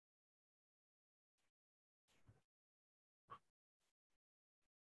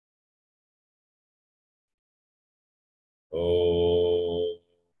Om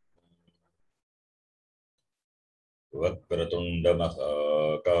Vakratunda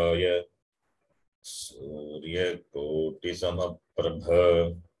Mahakaya Surya Koti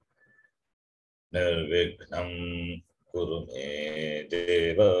Samaprabha Nirvignam Kuru Me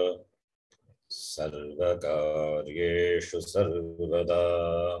Deva Sarvakaryeshu Sarvada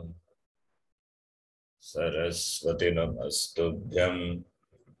Saraswati Namastubhyam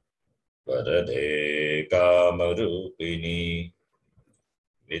Varade Kamarupini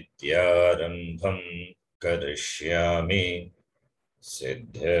Vidyarambham Karishyami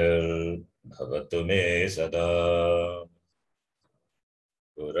Siddhir Bhavatu Me Sada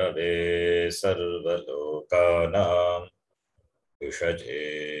Gurave Sarvalokanam Vishaje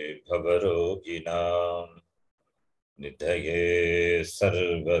Bhavaroginam Nidhaye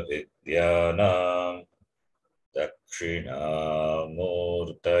Sarvavidyanam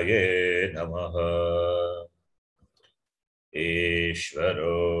Dakshinamurtaye Namaha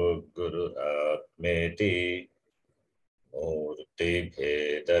Ishvaro Gururatmeti Murti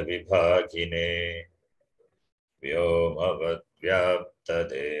Bheda Vibhagine Vyomavat Vyapta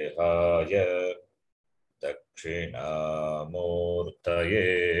Dehaya Dakshinamurtaye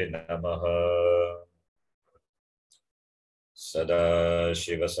Namaha Sada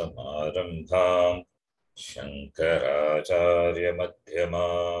Shiva Samarambham Shankaracharya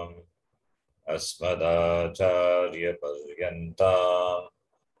Madhyamam Asmadacharya Paryantam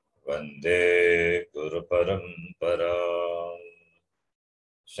Vande Guru Paramparam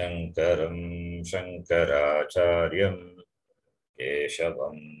Shankaram Shankaracharyam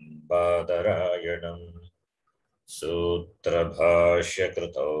Keshavam Badarayanam Sutra Bhashya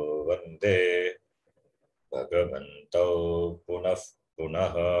Krito Vande Bhagavanto Punah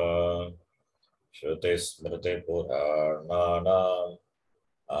Punaha Shruti Smriti Purananam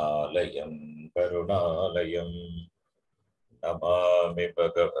Alayam Karunalayam Namami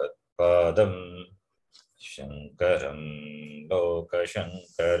Bhagavatpadam Shankaram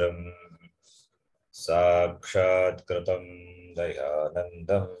Lokashankaram Sakshat Kritam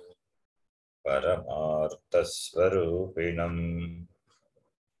Dayanandam Paramarthasvarupinam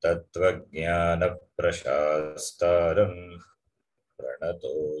Tattvajnana Prashastaram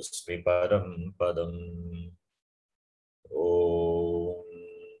Pranatosmi Param Padam Om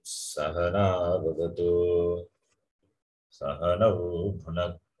Sahana Bhavatu Sahanau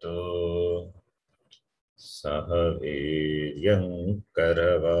Bhunaktu Saha Viryam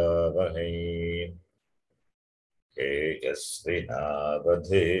Karavavahai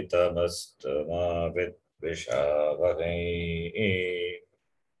Tejasvinavadhitamastu ma vidvishavahai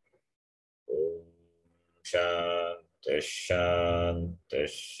Om Shanti Shanti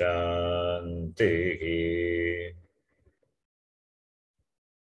Shanti.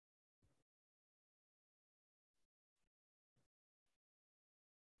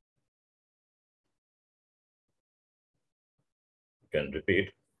 You can repeat.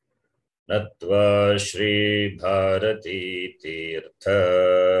 Natva Shri Bharati Tirtha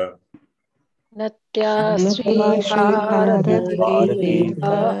Natya Sri Bharati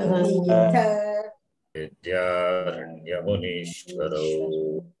Bharati Vidyaranyamunishvaro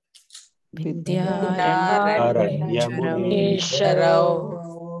Vidyaranyamuni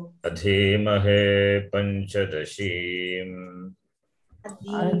Adhimahe Panchadashim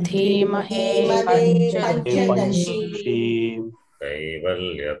Adhimahe Panchadashim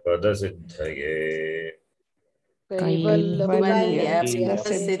Kaivalya Padasiddhaye Kaivalya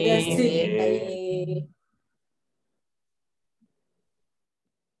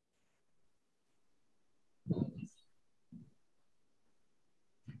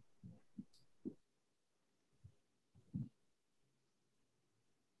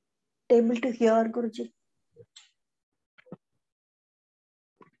Able to hear, Guruji.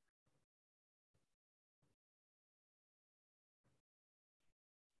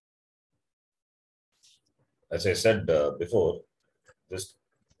 As I said before, this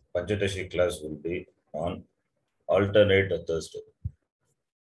Panchadashi class will be on alternate Thursday.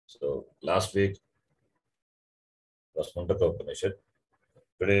 So last week was Mundaka Upanishad.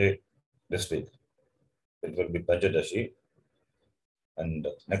 Today, this week, it will be Panchadashi. And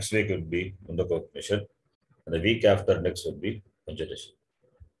next week will be Mundaka Upanishad. And the week after next will be Panchadashi.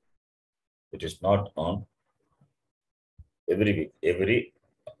 It is not on every week, every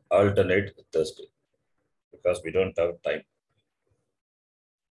alternate Thursday, because we don't have time.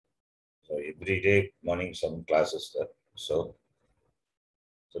 So every day morning some classes there. So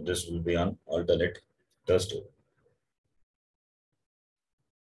this will be on alternate Thursday.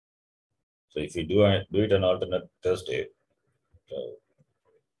 So if you do it on alternate Thursday,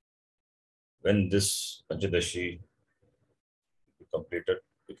 when this Panchadashi completed,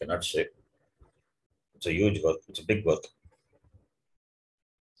 we cannot say. It's a huge work. It's a big work.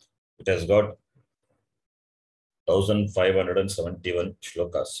 It has got 1,571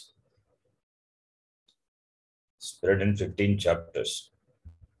 shlokas, spread in 15 chapters.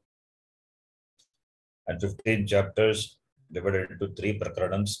 And 15 chapters divided into 3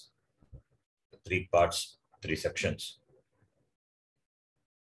 prakranams, 3 parts, 3 sections.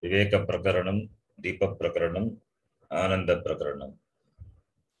 Viveka Prakaranam, Deepa Prakaranam, Ananda Prakaranam.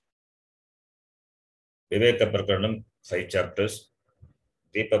 Viveka Prakaranam, 5 chapters.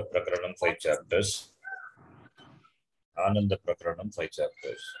 Deepa Prakaranam, 5 chapters. Ananda Prakaranam, 5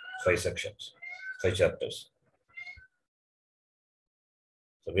 chapters, 5 sections, 5 chapters.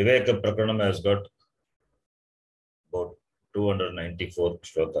 So Viveka Prakaranam has got about 294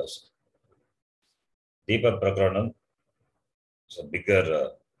 shlokas. Deepa Prakaranam is a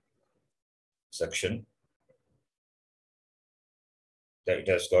bigger section. It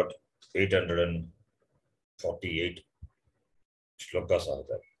has got 848 shlokas are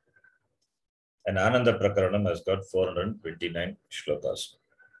there. And Ananda Prakaranam has got 429 shlokas.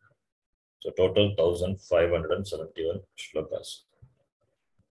 So total 1,571 shlokas.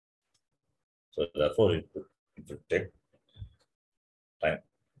 So therefore it will take time.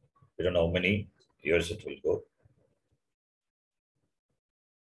 We don't know how many years it will go.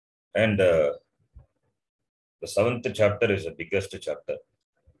 And the 7th chapter is the biggest chapter.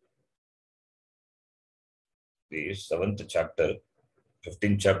 The 7th chapter,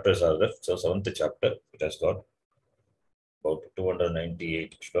 15 chapters are there. So 7th chapter, it has got about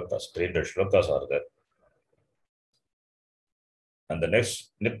 298 shlokas, 300 shlokas are there. And the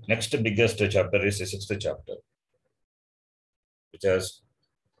next biggest chapter is the 6th chapter, which has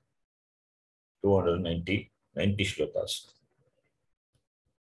 290 shlokas.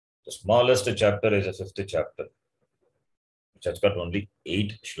 The smallest chapter is the 5th chapter, which has got only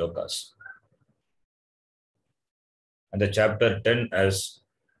 8 shlokas. And the chapter 10 has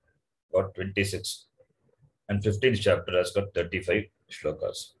got 26. And 15th chapter has got 35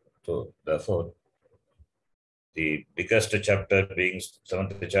 shlokas. So therefore, the biggest chapter being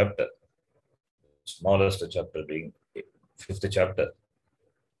 7th chapter, smallest chapter being 5th chapter.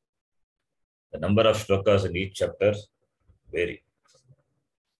 The number of shlokas in each chapter vary.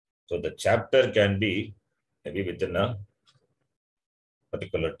 So the chapter can be maybe within a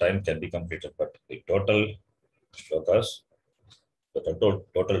particular time can be completed, but the total shlokas, the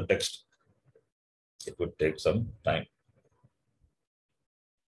total text, it would take some time.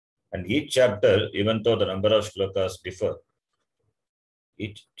 And each chapter, even though the number of shlokas differ,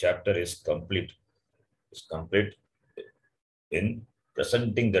 each chapter is complete in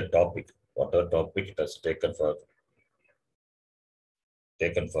presenting the topic, whatever topic it has taken for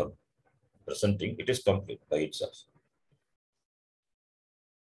presenting, it is complete by itself.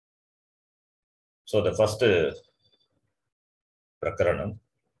 So the first prakaranam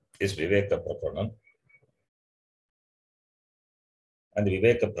is Viveka Prakaranam. And the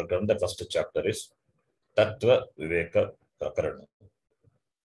Viveka Prakaranam, the first chapter is Tattva Viveka Prakaranam.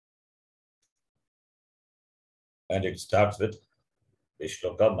 And it starts with the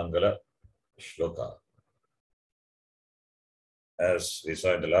Shloka Mangala Shloka. As we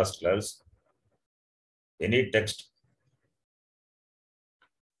saw in the last class, any text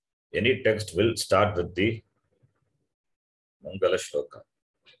will start with the Mangala Shloka.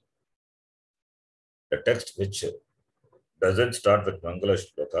 The text which doesn't start with Mangala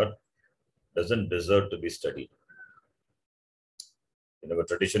Shloka doesn't deserve to be studied. In our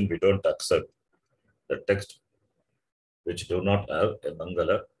tradition, we don't accept the text which do not have a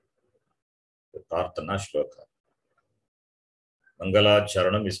Mangala, a Prarthana Shloka. Mangala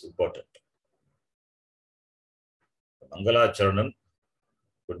Charanam is important. Mangala Charanam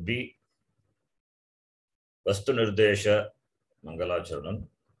could be Vastu Nirdesha Mangala Charanam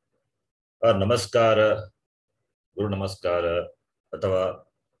or Namaskara, Guru Namaskara, Atava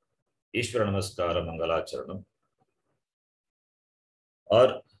Ishvara Namaskara Mangala Charanam,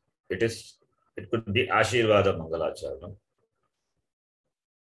 or it could be Ashirvada Mangala Charanam.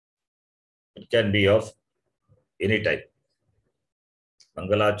 It can be of any type.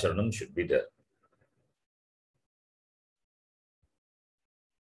 Mangala Charanam should be there.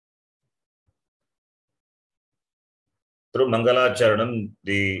 Through Mangala Charanam,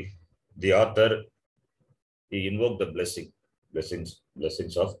 the author, he invoked the blessings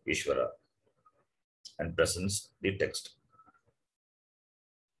of Ishvara and presents the text.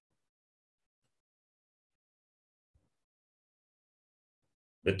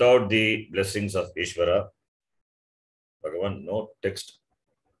 Without the blessings of Ishvara, Bhagavan, no text,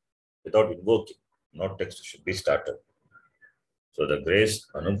 without invoking, no text should be started. So the grace,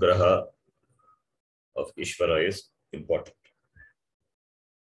 anugraha of Ishvara is important.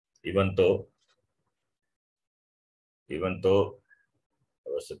 Even though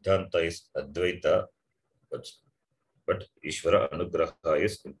our Siddhanta is Advaita, but Ishvara anugraha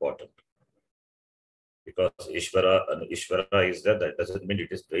is important. Because Ishvara is there, that doesn't mean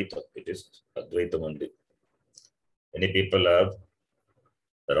it is Dvaita, it is Advaita only. Many people have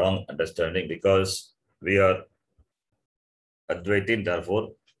the wrong understanding because we are Advaitin, therefore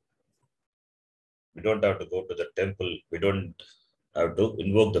we don't have to go to the temple, we don't have to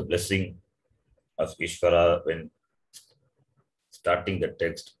invoke the blessing of Ishvara when starting the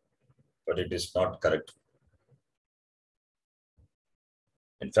text, but it is not correct.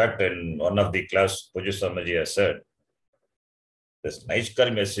 In fact, in one of the class, Puja Swamiji has said, this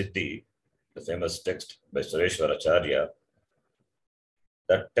Naishkarmya Siddhi, the famous text by Sureshwar Acharya,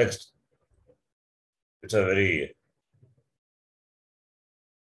 that text, it's a very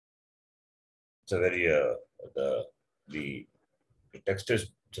the text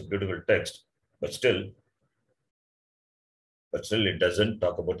is, it's a beautiful text, but still it doesn't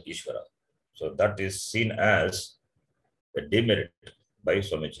talk about Ishvara. So that is seen as a demerit by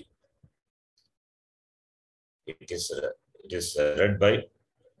Swamiji. It is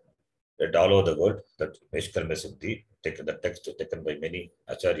read all over the world, that Naishkarmya Siddhi, the text is taken by many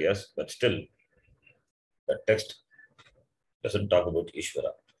acharyas, but still the text doesn't talk about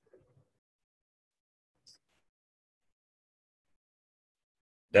Ishvara.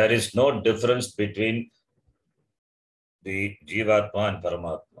 There is no difference between the Jivatma and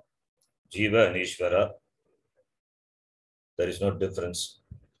Paramatma. Jiva and Ishvara, there is no difference.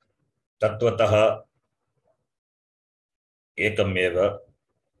 Tattvataha ekam eva.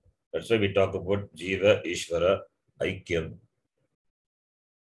 That's why we talk about Jiva, Ishvara, Aikyam.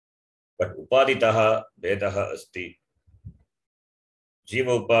 But Upaditaha Vedaha Asti.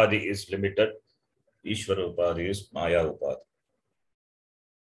 Jiva Upadi is limited. Ishvara Upadi is Maya Upadi.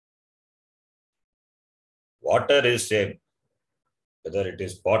 Water is same, whether it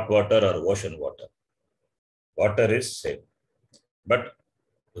is pot water or ocean water. Water is same. But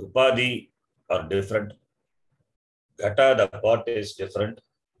Upadi are different. Ghata, the pot is different.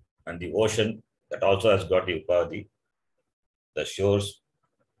 And the ocean, that also has got the Upadi. The shore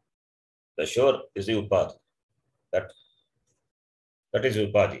is the Upadi. That is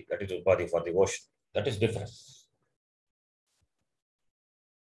Upadi. That is Upadi for the ocean. That is different.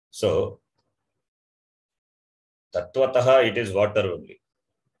 So, Tattvataha, it is water only.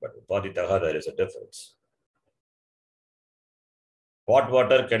 But Upaditaha, there is a difference. Pot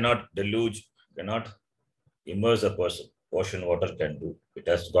water cannot deluge, cannot immerse a person. Ocean water can do. It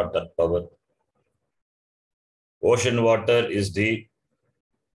has got that power. Ocean water is the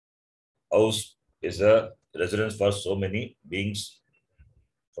house, is a residence for so many beings,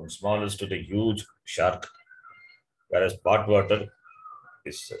 from smallest to the huge shark. Whereas pot water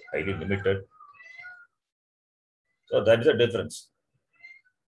is highly limited. So that is a difference.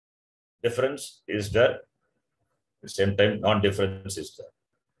 Difference is there. At the same time, non-difference is there.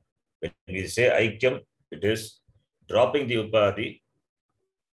 When we say Aikyam, it is dropping the Upadi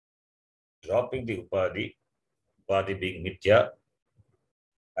being Mithya,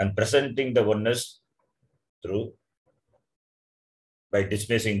 and presenting the oneness through by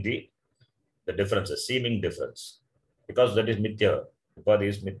dismissing the difference, the seeming difference. Because that is Mithya. Upadi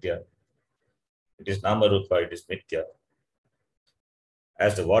is Mithya. It is Nama Rupa, it is Mithya.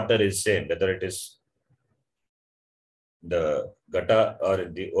 As the water is same, whether it is the Gata or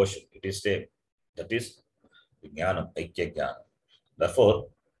in the ocean, it is same. That is Jnanam, Aikya Jnanam. Therefore,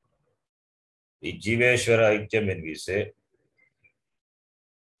 the Jiveshwara Aikyam, when we say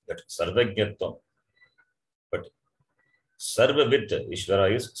that Sarvajnatvam, but Sarvavit,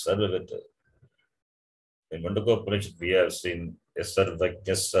 Ishvara is Sarvavit. In Mandaka Upanishad, we have seen Sarvajna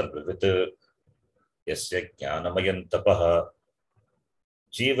Sarvavit, Yasya Jnanamayan Tapaha.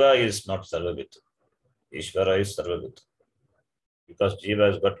 Jiva is not Sarvavit. Ishvara is Sarvavit. Because Jiva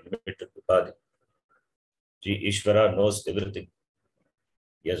has got limited Upadi. Ishvara knows everything.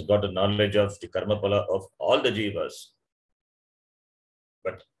 He has got a knowledge of the karma pala of all the Jivas.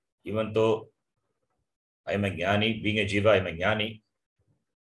 But even though I am a Jnani, being a Jiva, I am a Jnani,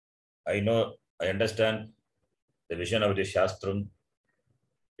 I understand the vision of the Shastram.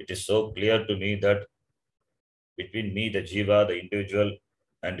 It is so clear to me that between me, the Jiva, the individual,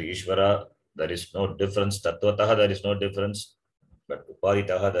 and the Ishvara, there is no difference. Tattvataha, there is no difference. But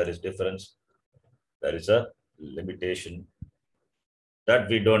Upaditaha, there is difference. There is a limitation that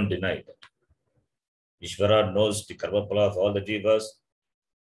we don't deny. That Ishvara knows the karma pala of all the Jivas,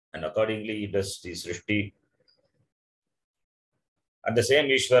 and accordingly he does the Srishti. And the same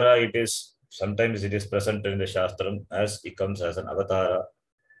Ishvara, it is sometimes it is present in the Shastram as he comes as an avatara.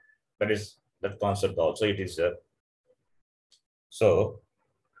 That concept also it is there. So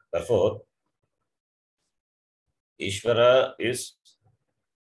therefore, Ishvara is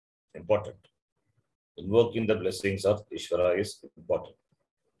important. Invoking the blessings of Ishvara is important.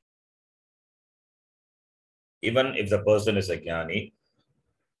 Even if the person is a jnani,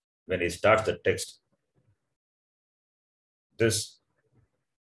 when he starts the text, the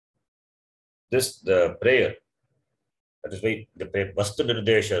prayer, that is why the prayer Vastu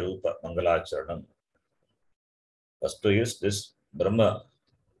Nirdesha Rupa Mangalacharanam. Vastu is this Brahma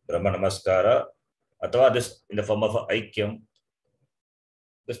Namaskara, atava this in the form of Aikyam.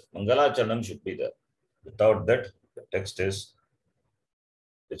 This Mangalacharanam should be there. Without that, the text it's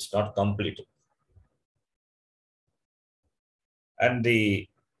not complete. And the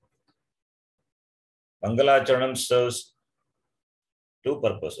Mangalacharanam serves two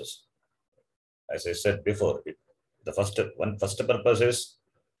purposes. As I said before, the first purpose is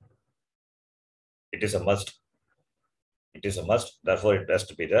it is a must. It is a must, therefore it has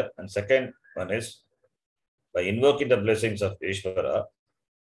to be there. And second one is by invoking the blessings of Ishvara,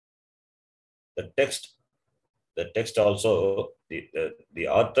 the text also, the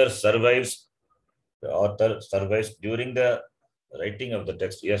author survives. The author survives during the writing of the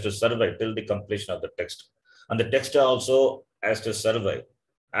text. He has to survive till the completion of the text. And the text also has to survive.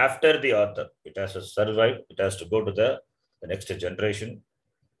 After the author, it has to survive. It has to go to the next generation,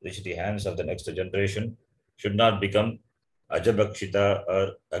 reach the hands of the next generation. Should not become Ajabakshita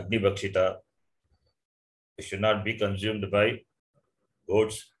or Agni Bakshita. It should not be consumed by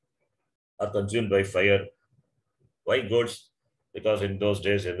goats or consumed by fire. Why goats? Because in those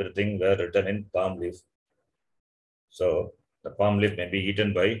days, everything were written in palm leaf. So the palm leaf may be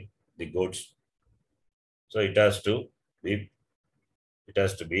eaten by the goats. So it has to be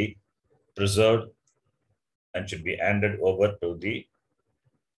preserved and should be handed over to the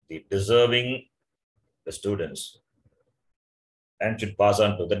deserving students and should pass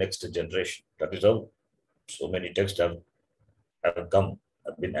on to the next generation. That is how so many texts have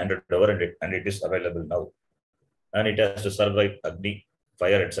been handed over, and it is available now. And it has to survive Agni,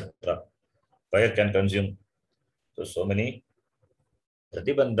 fire, etc. Fire can consume. So many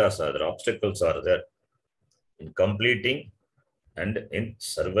pratibandhas are there, obstacles are there in completing and in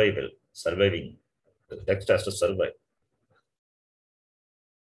surviving. The text has to survive.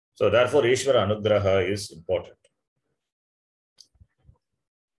 So therefore, Ishvara Anugraha is important.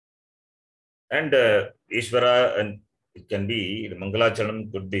 And Ishvara, and it can be, the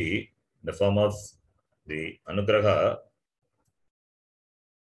Mangalacharanam could be in the form of the Anugraha,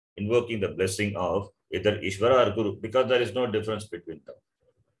 invoking the blessing of either Ishvara or Guru, because there is no difference between them.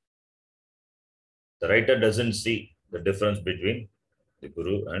 The writer doesn't see the difference between the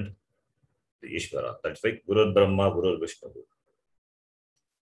Guru and the Ishvara. That's why Guru Brahma, Guru Vishnu,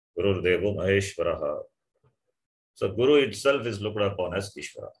 Guru Devo Maheshwaraha. So Guru itself is looked upon as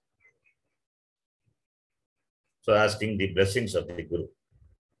Ishvara. So asking the blessings of the Guru,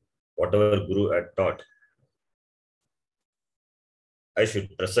 whatever Guru had taught, I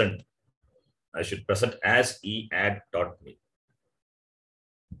should present as he had taught me.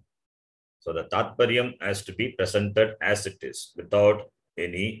 So the Tatparyam has to be presented as it is, without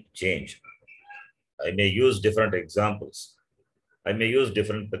any change. I may use different examples. I may use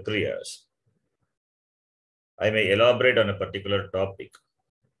different prakriyas. I may elaborate on a particular topic.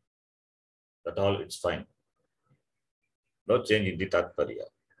 That all, it's fine. No change in the Tatparya,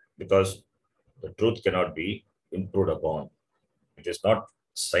 because the truth cannot be improved upon. It is not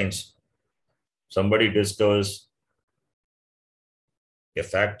science. Somebody discovers a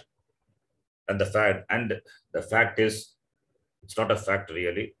fact, and the fact is, it's not a fact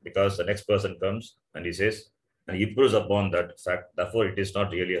really, because the next person comes and he says, and he improves upon that fact. Therefore, it is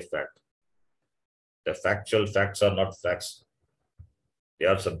not really a fact. The factual facts are not facts. They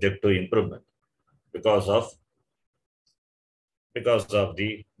are subject to improvement because of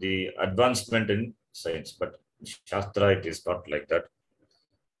the advancement in science. But in Shastra, it is not like that.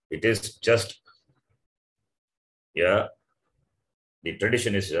 It is just, the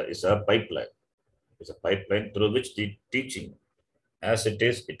tradition is a pipeline. It's a pipeline through which the teaching, as it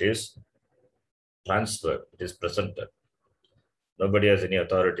is transferred, it is presented. Nobody has any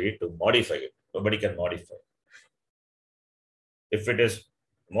authority to modify it. Nobody can modify. If it is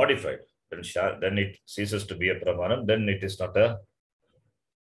modified, then it ceases to be a pramanam. Then it is not a.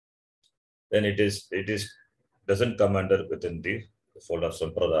 Then it is doesn't come under within the fold of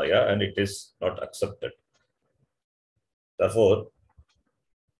sampradaya, and it is not accepted. Therefore,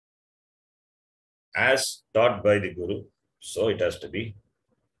 as taught by the Guru, So it has to be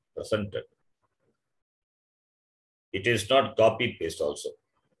presented. It is not copy paste also.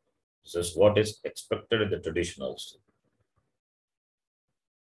 This is what is expected in the tradition also.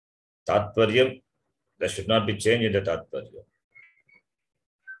 Tatparyam, there should not be change in the Tatparyam.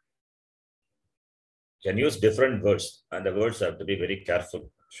 Can use different words, and the words have to be very careful,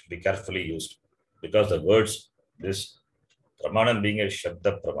 should be carefully used. Because the words, this Pramanam being a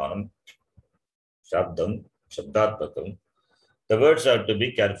Shabda Pramanam, Shabdam, Shabdatmakam, the words have to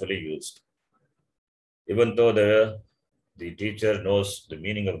be carefully used. Even though the teacher knows the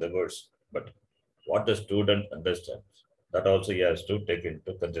meaning of the words, but what the student understands, that also he has to take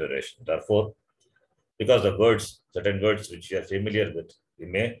into consideration. Therefore, because the words, certain words which we are familiar with, we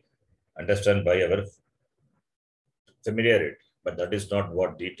may understand by our familiarity, but that is not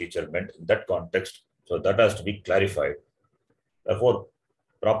what the teacher meant in that context. So that has to be clarified. Therefore,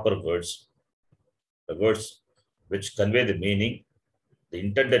 proper words, the words which convey the meaning, the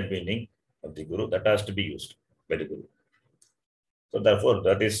intended meaning of the Guru, that has to be used by the Guru. So therefore,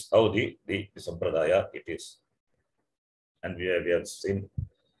 that is how the Sampradaya it is. And we have seen,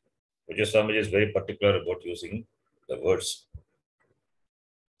 Vijay Swamiji is very particular about using the words.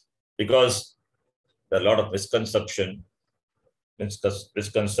 Because there are a lot of misconception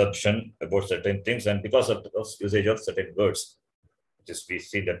about certain things, and because of the usage of certain words, which is we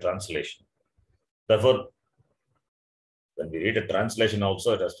see the translation. Therefore, when we read a translation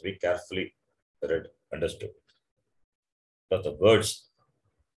also, it has to be carefully read, understood. Because the words,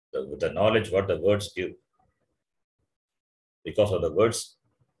 the knowledge what the words give, because of the words,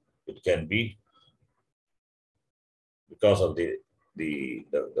 it can be because of the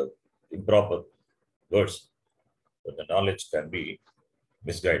improper words, but the knowledge can be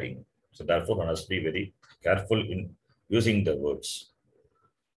misguiding. So therefore, one has to be very careful in using the words.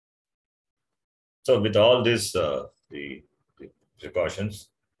 So with all this, the precautions,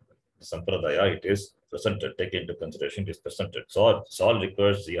 the Sampradaya, it is presented, taken into consideration, it is presented. So it all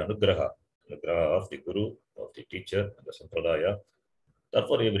requires the anugraha of the Guru, of the teacher, and the Sampradaya.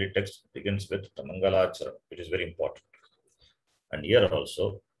 Therefore, every text begins with the Mangalacharan. It is very important. And here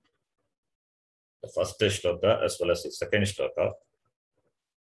also, the first shloka as well as the second shloka,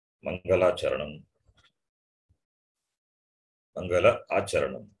 Mangalacharanam. Mangala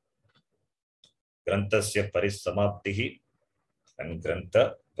Acharanam. Grantasya Parisamaptihi and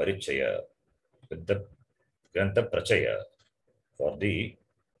Grantha Parichaya. With the Grantha Prachaya for the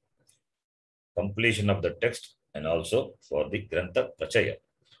completion of the text and also for the Grantha Prachaya.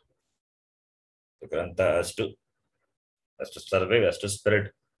 The Grantha has to survive, has to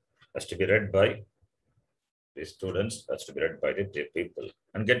spread, has to be read by the students, has to be read by the people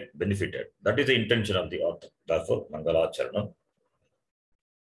and get benefited. That is the intention of the author. Therefore, Mangalacharanam.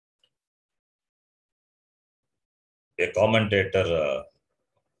 A commentator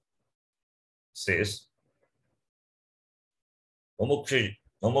says, Mumukshu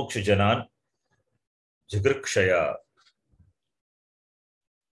Janan Jigrikshaya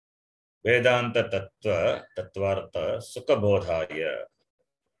Vedanta Tattvartha Sukhabodhaya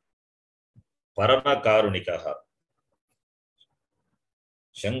Parama Karunikaha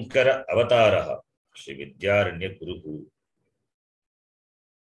Shankara Avataraha Shri Vidyaranya Guru.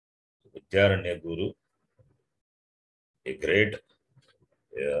 Vidyaranya Guru, a great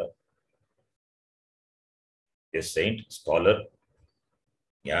a saint, scholar,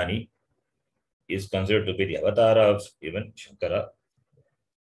 Jnani, is considered to be the avatar of even Shankara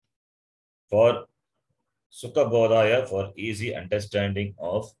for Sukhabodhaya, for easy understanding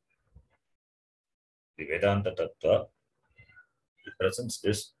of the Vedanta Tattva. He presents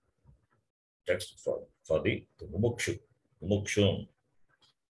this text for the Mumukshum.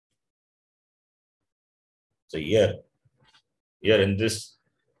 So here in this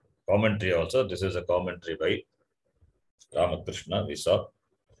commentary also, this is a commentary by Ramakrishna. We saw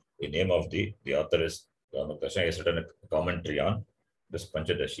the name of the author is Ramakrishna. He has written a commentary on this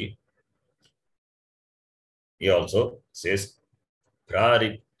Panchadasi. He also says,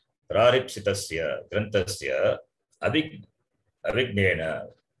 Praripsitasya Grantasya Avignena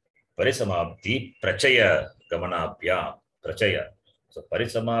Parisamapti Prachaya Gamanabhyam. Prachaya. So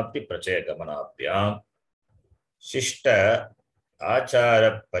Parisamapti Prachaya Gamanabhyam Shishta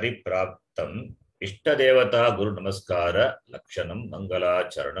Achara Paripraptam Ishtadevata Guru Namaskara Lakshanam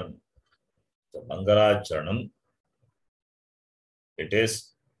Mangalacharanam. So Mangalacharanam, it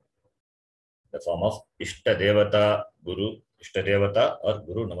is the form of Ishtadevata Guru, Ishtadevata or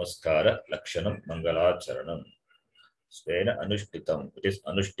Guru Namaskara Lakshanam Mangalacharanam. Svena Anushtitam. It is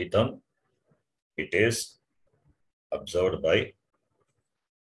Anushtitam. It is observed by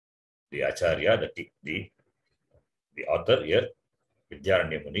the Acharya, the the author here,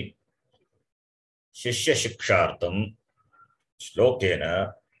 Vidyaranya Muni, Shishya Shikshartam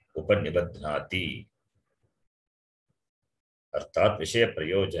Shlokena Upanibadhnati Arthat Vishaya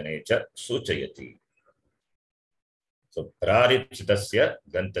Prayojane cha Suchayati. So, Praripsitasya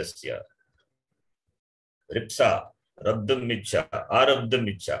Gantasya Ripsa Rabdam Micha Arabdam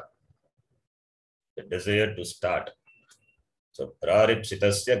Micha, the desire to start. So,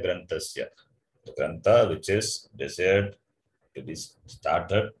 Praripsitasya Grantasya, the Grantha which is desired to be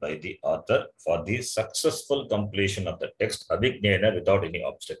started by the author for the successful completion of the text, Abhignena, without any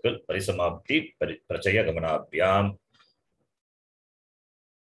obstacle, Parisamapti Prachaya Gamanabhyam.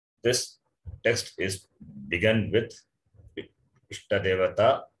 This text is begun with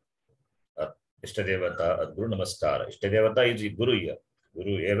Ishtadevata, Guru Namaskara. Ishtadevata is the Guru here.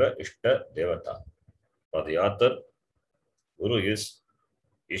 Guru Eva Ishtadevata. For the author, Guru is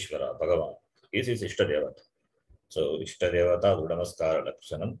Ishvara, Bhagavan. He is his Ishtadevata. So, Ishtadevata, Guru Namaskara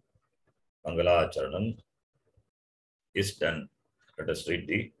Lakshanam, Mangalacharanam is done. Let us read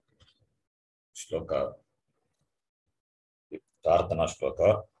the shloka, the Prarthana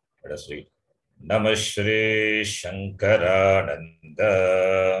shloka. Let us read. Namah Shri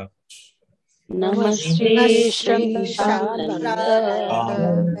Shankarananda Namaste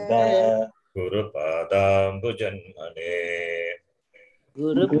Shankarananda Guru Padambujanmane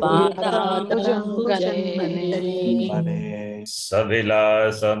Guru Padambujanmane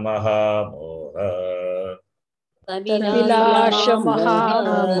Savilasa Mahamoha Vilasha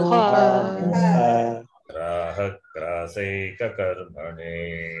Mahamoha Grahak Grasaika Karmane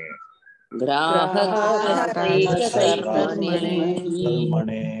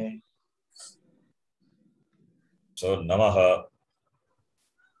Grahakarsaikarmane. So Namaha.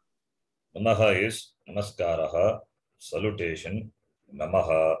 Namaha is Namaskaraha, salutation.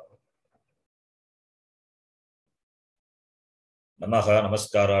 Namaha. Namaha,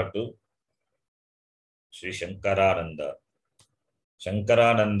 Namaskara to Sri Shankarananda.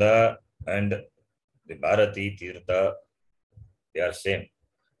 Shankarananda and the Bharati Tirtha, they are same.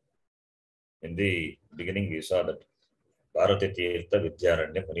 In the beginning, we saw that Bharati Tirtha,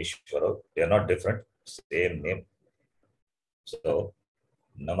 Vidyaranya, Munishwara, they are not different, same name. So,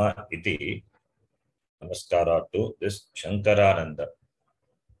 Nama iti, Namaskara to this Shankarananda.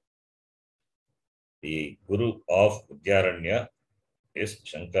 The Guru of Vidyaranya is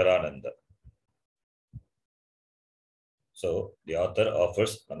Shankarananda. So, the author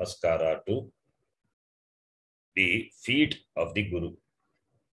offers Namaskara to the feet of the Guru.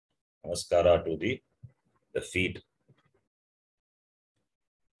 Namaskara to the feet.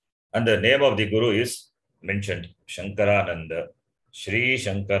 And the name of the Guru is mentioned, Shankarananda, Sri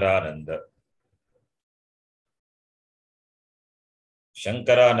Shankarananda.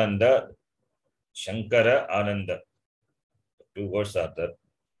 Shankarananda, Shankara Ananda. Two words are there.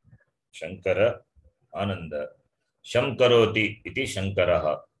 Shankara Ananda. Sham karoti iti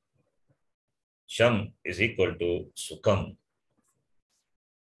Shankaraha. Sham is equal to Sukham.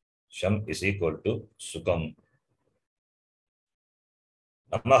 Sham is equal to Sukham.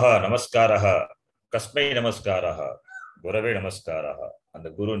 Namaha Namaskaraha. Kasmai Namaskaraha. Gurave Namaskaraha. And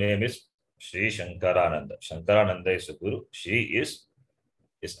the Guru name is Sri Shankarananda. Shankarananda is the Guru. Sri is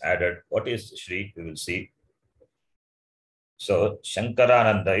added. What is Sri? We will see. So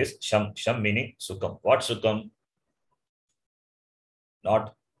Shankarananda is Sham. Sham meaning Sukham. What Sukham?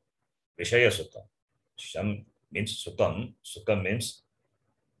 Not Vishaya Sukham. Sham means Sukham. Sukham means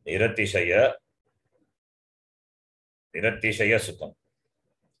Niratishaya Sukham.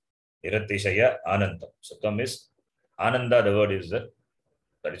 Niratishaya Ananda. Sukham is Ananda, the word is there.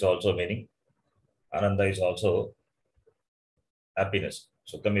 That is also meaning. Ananda is also happiness.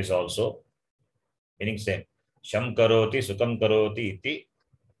 Sukham is also meaning same. Sham karoti, Sukham karoti iti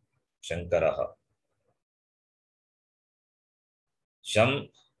Shankaraha. Sham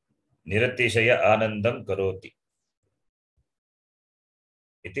Niratishaya Anandam karoti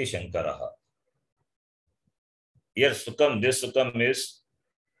iti Shankaraha. Here Sukham, this Sukham is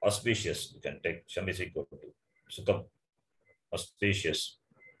auspicious. You can take Sham is equal to Sukham, auspicious.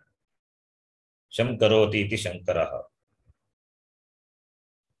 Sham karoti iti Shankaraha.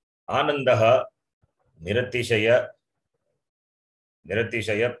 Anandaha Niratishaya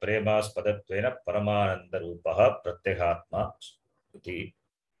Premaspadattvena Paramananda Rupaha Pratyagatma iti.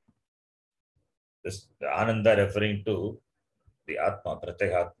 This Ananda referring to the Atma,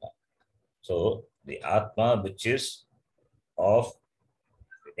 Pratyagatma. So the Atma which is of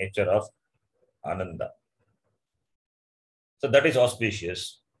the nature of Ananda. So that is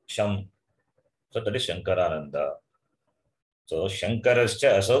auspicious. Sham. So that is Shankarananda. So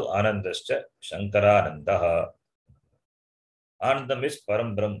Shankarascha aso Anandascha Shankaranandaha. Anandam is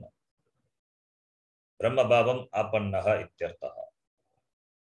Param Brahma. Brahma Bhavam Apannaha Ityartaha.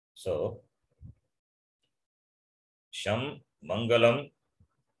 So, Sham Mangalam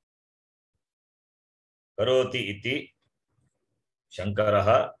Karoti iti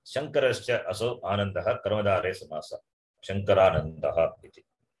Shankaraha Shankarascha Aso Anandaha Karmadare Samasa. Shankaranandaha iti.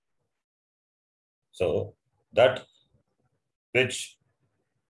 So, that which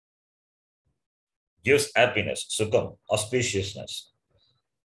gives happiness, sukham, auspiciousness.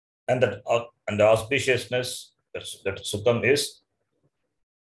 And the auspiciousness, that sukham is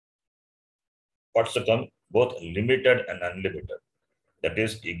what sukham? Both limited and unlimited. That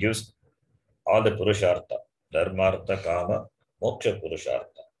is, he gives all the purushartha, dharmartha, kama, moksha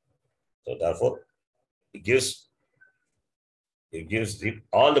purushartha. So therefore, he gives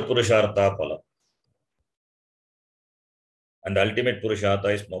all the purushartha phala. And the ultimate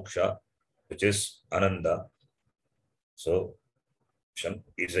purushartha is moksha, which is ananda. So Shan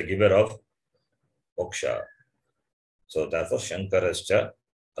is a giver of moksha. So therefore, Shankarascha,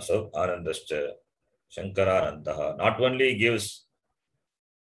 also Anandascha, Shankaranandaha. Not only gives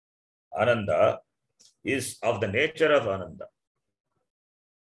Ananda, is of the nature of Ananda.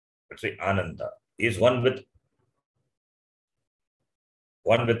 Let's say Ananda is one with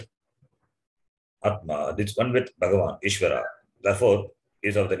Atma. It's one with Bhagavan, Ishvara. Therefore,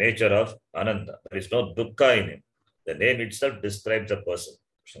 is of the nature of Ananda. There is no dukkha in him. The name itself describes the person,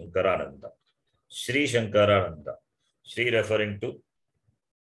 Shankarananda. Sri Shankarananda. Sri referring to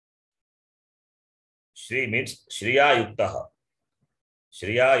Sri means Shriya Yuktaha.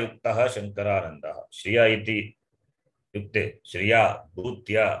 Shriya Yuktaha Shankarananda. Shriya iti Yukte. Shriya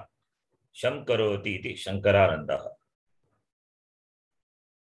Bhutya Shamkaroti iti Shankarananda.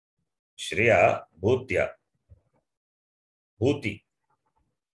 Shriya Bhutya Bhuti.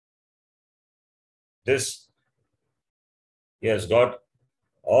 This he has got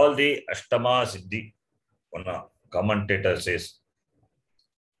all the Ashtama Siddhi. One commentator says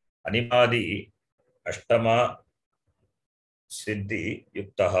Animadi Ashtama Siddhi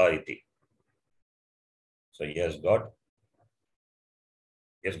Yuktaha iti. So he has got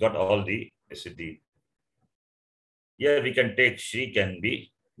all the Siddhi. Here we can take Shri can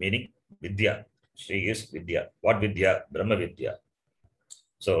be meaning Vidya. Shri is Vidya. What Vidya? Brahma Vidya.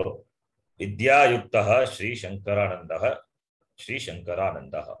 So Vidya Yuktaha Shri Shankaranandaha. Shri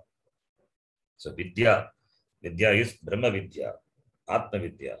Shankaranandaha. So Vidya is Brahma Vidya, Atma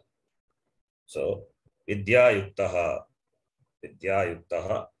Vidya. So Vidya Yuktaha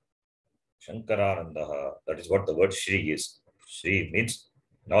Shankaranandaha. That is what the word Shri is. Shri means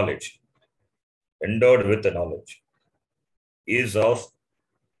knowledge. Endowed with the knowledge. Is of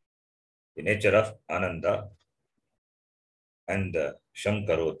the nature of Ananda and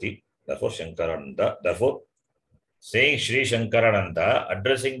Shankaroti. Therefore Shankarananda. Therefore, saying Shri Shankarananda,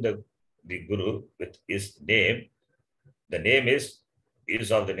 addressing the Guru with his name, the name is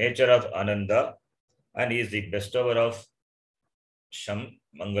of the nature of Ananda and is the bestower of Sham,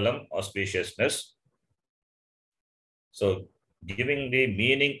 Mangalam, auspiciousness. So, giving the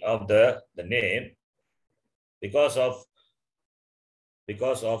meaning of the name because of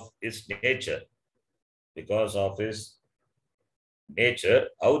his nature,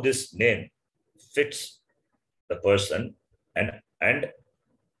 how this name fits the person, and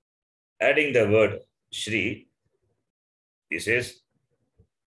adding the word Shri, he says,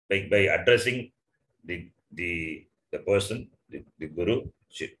 by addressing the person, the Guru,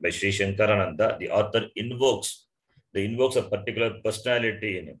 by Sri Shankarananda, the author invokes a particular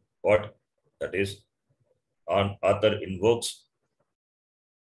personality in him. What? That is, author invokes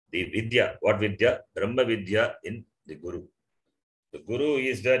the Vidya. What Vidya? Brahma Vidya in the Guru. The Guru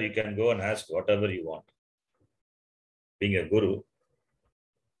is there, you can go and ask whatever you want. Being a Guru,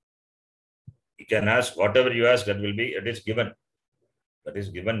 you can ask whatever you ask, it is given. That is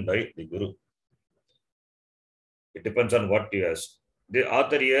given by the Guru. It depends on what you ask. The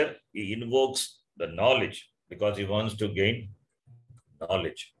author here, he invokes the knowledge because he wants to gain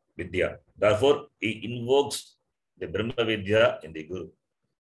knowledge, Vidya. Therefore, he invokes the Brahma Vidya in the Guru.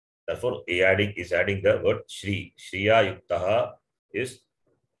 Therefore, he is adding the word Shri. Shriya Yuktaha is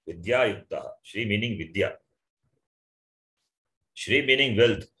Vidya Yuktaha. Shri meaning Vidya. Shri meaning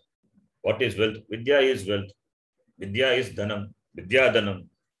wealth. What is wealth? Vidya is wealth. Vidya is Dhanam. Vidya Dhanam.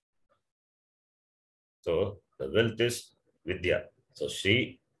 So, the wealth is Vidya. So,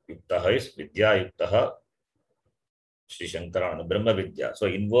 Shri Yuktaha is Vidya Yuktaha. Shri Shankarana, Brahma Vidya. So,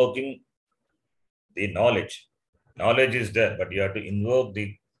 invoking the knowledge. Knowledge is there, but you have to invoke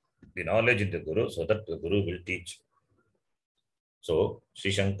the knowledge in the Guru so that the Guru will teach. So,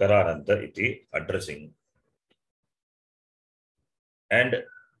 Sri Shankarananda iti addressing And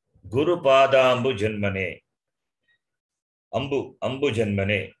Guru Padambu Janmane. Ambu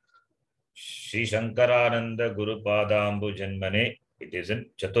Janmane. Sri Shankarananda Guru Padambu Janmane. It is in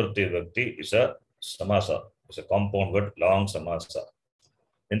Chaturthi Vibhakti. It's a samasa. It's a compound word, long samasa.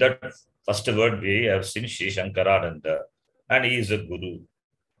 In that first word, we have seen Sri Shankarananda, and he is a Guru.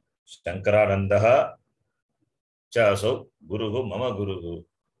 Shankarananda cha, so Guruhu, Mama Guruhu.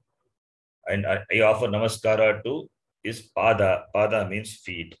 And I offer namaskara to his pada. Pada means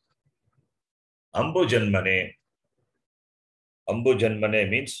feet. Ambu Janmane. Ambu Janmane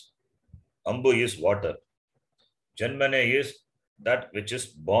means Ambu is water. Janmane is that which is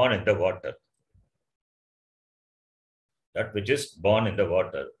born in the water. That which is born in the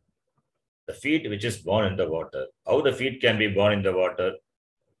water. The feet which is born in the water. How the feet can be born in the water?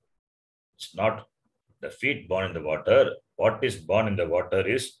 It's not the feet born in the water. What is born in the water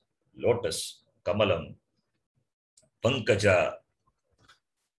is lotus, kamalam, pankaja.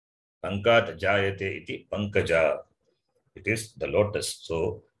 Pankat jayate iti pankaja. It is the lotus.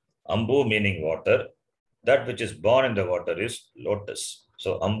 So, ambu meaning water. That which is born in the water is lotus.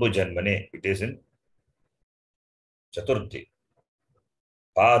 So, ambu janmane, it is in Chaturthi.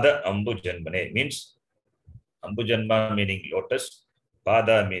 Pada ambu janmane means ambu janma meaning lotus,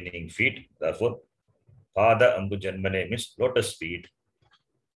 pada meaning feet. Therefore, pada ambu janmane means lotus feet.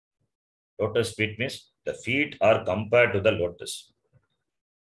 Lotus feet means the feet are compared to the lotus.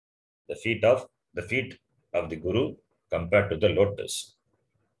 The feet of the Guru compared to the lotus.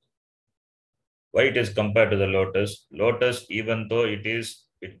 Why it is compared to the lotus? Lotus, even though it is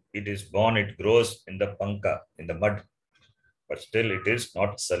born, it grows in the panka, in the mud, but still it is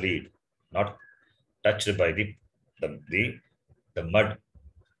not sullied, not touched by the mud.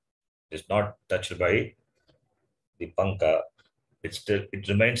 It is not touched by the panka. It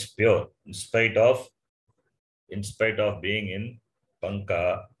remains pure in spite of being in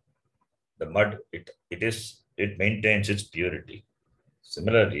panka. The mud, it maintains its purity.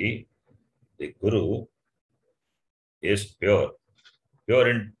 Similarly, the Guru is pure.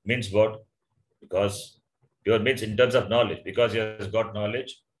 Pure means what? Because pure means in terms of knowledge. Because he has got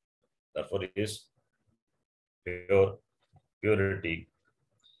knowledge, therefore he is pure, purity.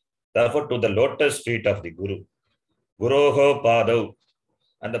 Therefore, to the lotus feet of the Guru, Guroho Padav,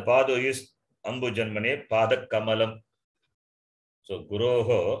 and the Padav is Ambu Janmane Padak Kamalam. So,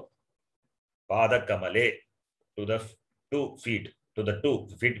 Guroho Padak Kamale, to the 2 feet, to the 2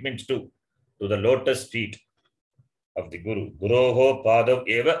 feet means 2, to the lotus feet of the Guru. Guroho Padav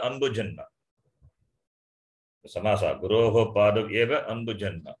eva Ambu Janma. Samasa, Guroho Padav eva Ambu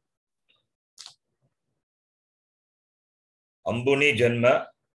Janma. Ambuni Janma,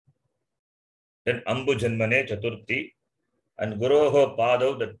 then Ambu Janmane Chaturthi, and Guroho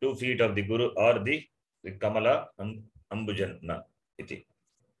Padav, the 2 feet of the Guru, are the Kamala Ambu Janma. Iti.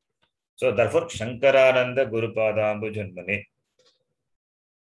 So therefore, Shankarananda Guru Pada Ambu Janmane.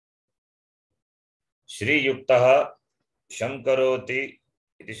 Shri Yuktaha Shankaroti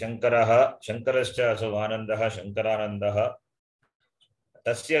iti Shankaraha, Shankarascha Asavanandaha, Shankaranandaha,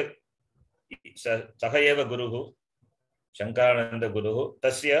 Tasya Sahayeva Guruhu, Shankarananda Guruhu,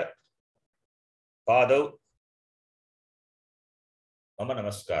 Tasya Padav Mama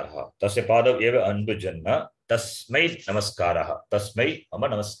Namaskaraha. Tasya Padav Eva Anbu Janma, Tasmai Namaskaraha. Tasmai Mama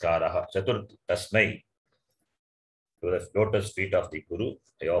Namaskaraha. Chaturthi Tasmai. To the lotus feet of the Guru,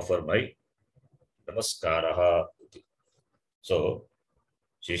 I offer my Namaskaraha. So,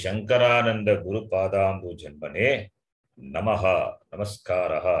 Shri Shankarananda Guru Padambu Janmane Namaha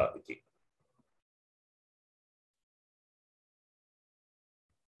Namaskaraha.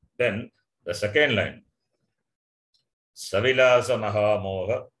 Then the second line, Savilasa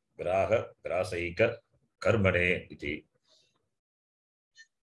Mahamoha Graha Grasaika Karmane iti.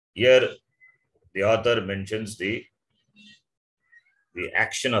 Here the author mentions the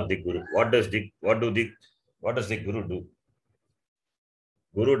action of the Guru. What does the Guru do?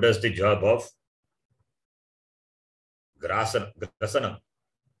 Guru does the job of grasanam,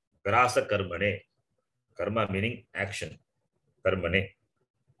 grasa karmane. Karma meaning action. Karmane.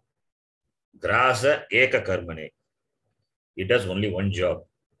 Grasa eka karmane. He does only one job.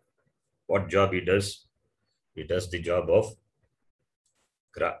 What job he does? He does the job of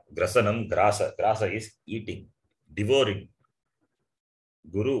grasanam, grasa. Grasa is eating, devouring.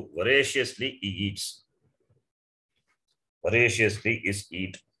 Guru voraciously he eats. Voraciously is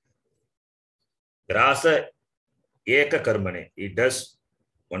eat. Grasa eka karmane. He does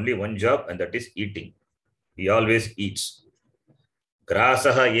only one job, and that is eating. He always eats.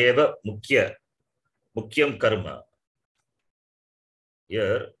 Grasaha eva mukyam karma.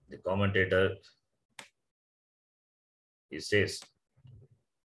 Here the commentator he says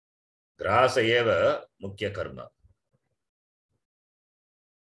Grasa eva mukhya karma.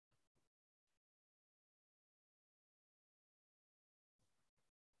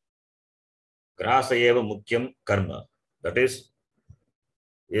 Grasa eva mukhyam karma. That is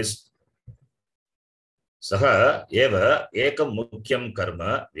सह एव एकं मुख्यं कर्म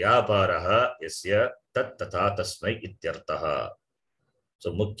व्यापारः यस्य तत् तथा तस्मै इत्यर्थः.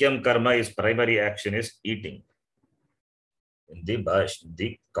 So mukyam karma is primary action is eating. In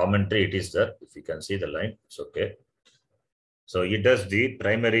the commentary it is there. If you can see the line, it's okay. So he does the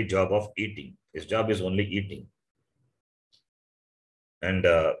primary job of eating. His job is only eating. And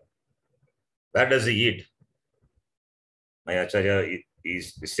where does he eat? My Acharya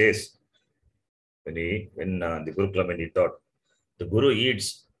says when the Gurukulam when he taught, the Guru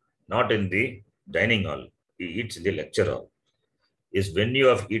eats not in the dining hall. He eats in the lecture hall. His venue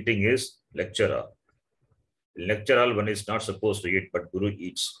of eating is lecture hall. In lecture hall, one is not supposed to eat, but Guru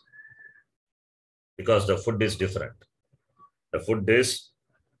eats. Because the food is different. The food is,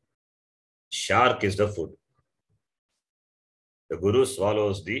 shark is the food. The Guru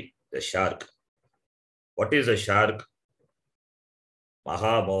swallows the shark. What is a shark?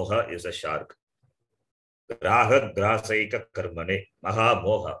 Mahamoha is a shark. Graha grasaika karmane.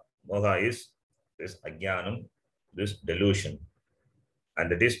 Mahamoha. Moha is this ajnanam, this delusion.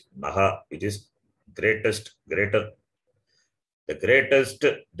 And it is Maha, it is greater. The greatest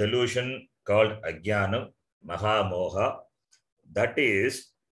delusion called ajnanam, Mahamoha, that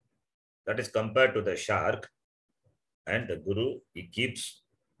is compared to the shark, and the Guru, he keeps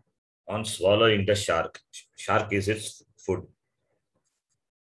on swallowing the shark. Shark is its food.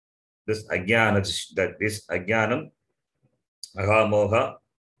 This ajnanam, Mahamoha,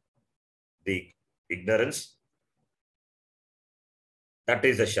 the ignorance, that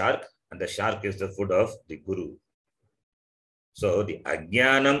is the shark, and the shark is the food of the Guru. So the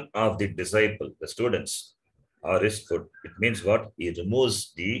ajnanam of the disciple, the students, are his food. It means what? He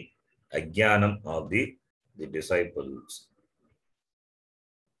removes the ajnanam of the disciples.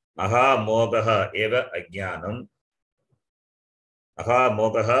 Mahamogaha eva ajnanam.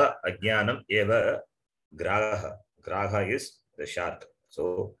 Mahamogaha ajnanam eva graha. Graha is the shark.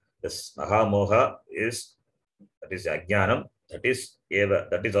 So this Mahamoha is, that is ajnanam, that is eva,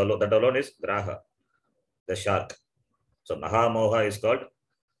 that alone is graha, the shark. So Mahamoha is called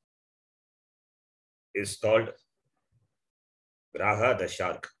graha, the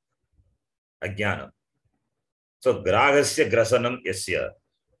shark, ajnanam. So grahasya grasanam yasya,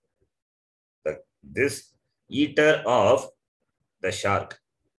 this eater of the shark,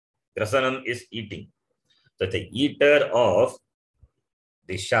 grasanam is eating. So the eater of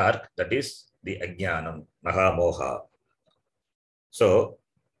the shark, that is the ajnanam, Mahamoha. So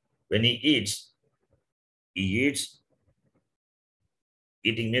when he eats,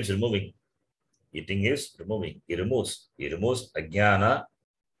 eating means removing. Eating is removing. He removes ajnana.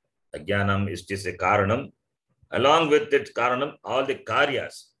 Ajnanam is just a karanam. Along with that karanam, all the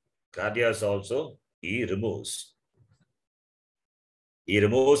karyas also he removes. He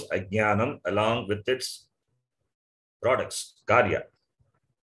removes ajnanam along with its products, karya.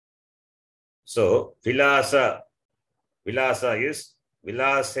 So vilasa is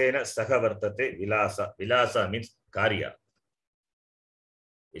vilasena sahavartate vilasa. Vilasa means karya.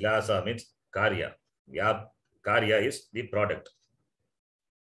 Vilasa means karya. Karya is the product.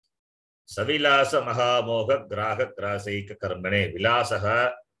 Savilasa mahamoha graha grasaika karmane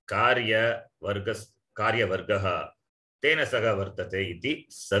vilasaha karya vargaha tena saga vartate iti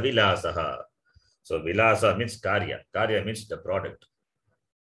savilasaha. So vilasa means karya. Karya means the product.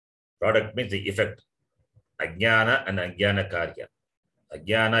 Product means the effect. Ajnana and ajnana karya.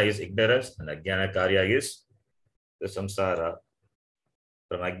 Ajnana is ignorance and ajnana karya is the samsara.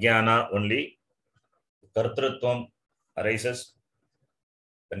 From ajnana only kartrutvam arises.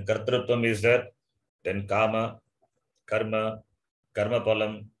 When kartrutvam is there, then kama, karma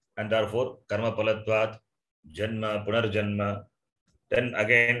palam, and therefore karma palatvat, janma, punarjanma. Then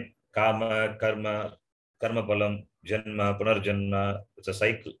again kama, karma palam, janma, punarjanma. It's a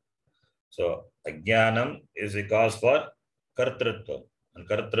cycle. So ajnanam is the cause for kartrutvam. And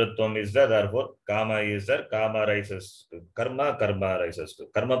kartrutvam is there, therefore kama is there, kama rises to karma rises to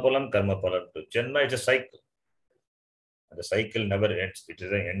karma palam to janma. It's a cycle. And the cycle never ends. It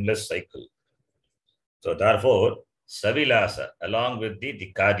is an endless cycle. So therefore, savilasa, along with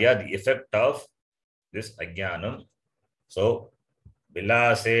the karya, the effect of this ajnanam. So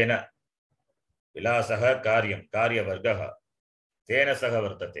vilasaha karyam, karya vargaha, tena saha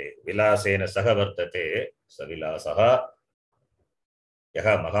vartate, vilasena saha vartate, savilasaha,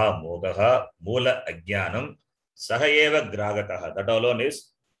 yaha mahamogaha, mula ajnanam, saha eva gragataha. That alone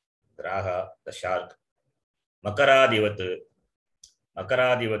is Graha, the shark. Makaradivat,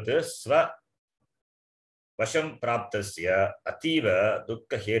 Swa Vasham Praptasya Ativa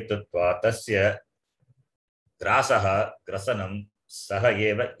Dukkha Hetutva Tasya Grasaha Grasanam Saha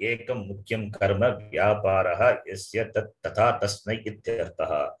Eva Ekam Mukyam Karma Vyaparaha Yasya Tatha Tasmai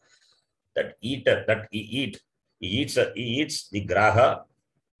Ityartaha. That eater, that he eats the graha,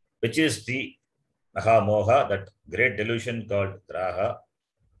 which is the Mahamoha, that great delusion called graha.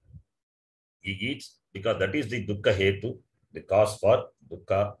 He eats because that is the dukkha hetu, the cause for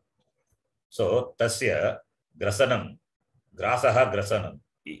dukkha. So, tasya grasanam, grasaha grasanam,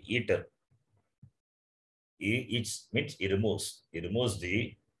 he eater. He eats means he removes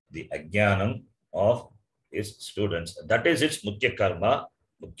the ajnanam of his students. That is its mukhya karma,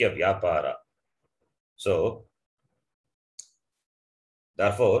 mukhya vyapara. So,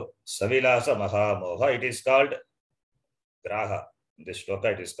 therefore, Savilasa Mahamoha, it is called Graha. In this shloka,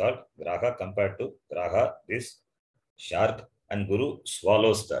 it is called Graha compared to Graha, this shark, and Guru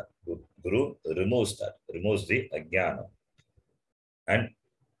swallows that. Guru removes that, removes the Ajnana. And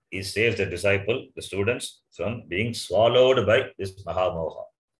he saves the disciple, the students, from being swallowed by this Mahamoha,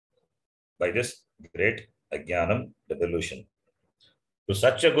 by this great Ajnanam, the delusion. To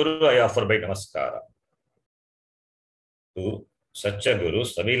such a Guru, I offer by Namaskara. To such a Guru,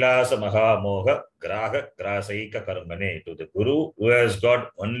 Savilasa Mahamoha Graha Grasaika Karmane, to the Guru who has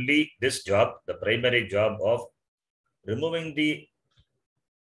got only this job, the primary job of removing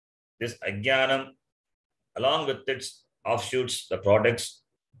this Ajnanam along with its offshoots, the products.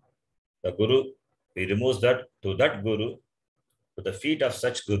 The Guru, he removes that. To that Guru, to the feet of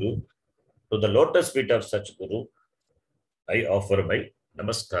such Guru, to the lotus feet of such Guru, I offer my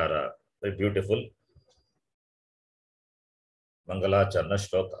Namaskara. Very beautiful Mangala Charna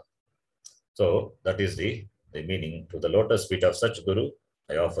Shloka. So that is the meaning. To the lotus feet of such Guru,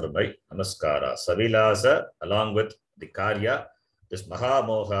 I offer my Namaskara. Savilasa, along with the Karya, this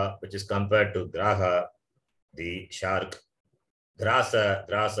Mahamoha, which is compared to Graha, the shark.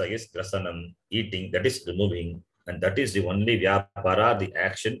 Grasa is grasanam, eating, that is removing, and that is the only vyapara, the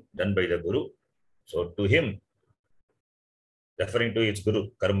action done by the Guru. So to him, referring to its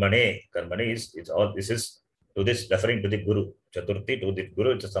Guru, karmane is, it's all, this is to this, referring to the Guru. Chaturthi, to the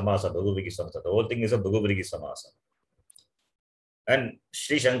Guru, it's a samasa, Bhagaviki samasa. The whole thing is a Bhagaviki samasa. And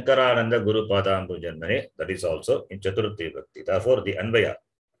Sri Shankarananda Guru Padambu Janmane, that is also in Chaturthi Bhakti. Therefore, the Anvaya,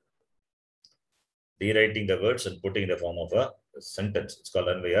 rewriting the words and putting in the form of a sentence, it's called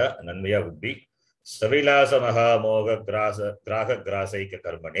Anvaya, and Anvaya would be Savilasa Mahamoga Graha Grasaika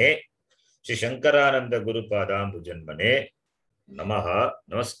Karmane, Sri Shankarananda Guru Padambu Janmane, Namaha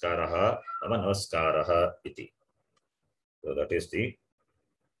Namaskaraha Namaskaraha iti. So that is the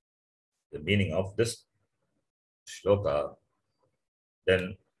meaning of this shloka.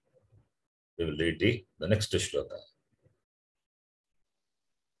 Then we will read the next shloka.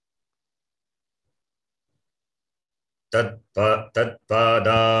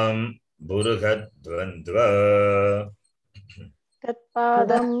 Tatpadam Burhadvandva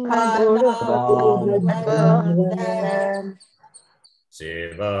Tatpadam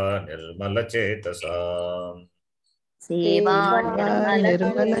Seva Nirmala Chetasam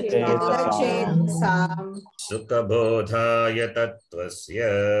Sukhabodhaya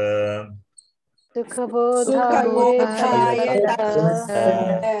Tattvasya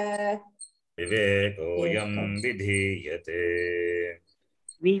Vivekoyam Vidhiyate.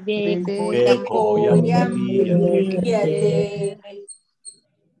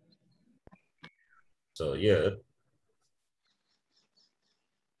 So here,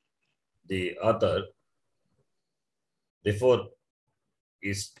 the author, before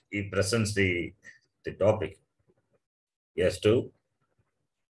he presents the topic, he has to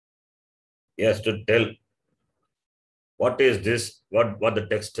tell what is this, what the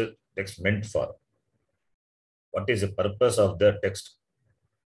text meant for. What is the purpose of the text?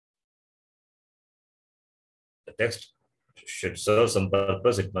 The text should serve some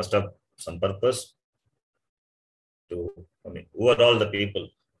purpose. It must have some purpose to, who are all the people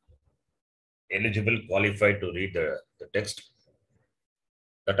eligible, qualified to read the text?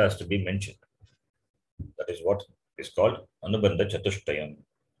 That has to be mentioned. That is what is called Anubandha Chatushtayam.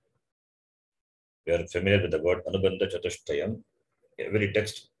 We are familiar with the word Anubandha Chatushtayam. Every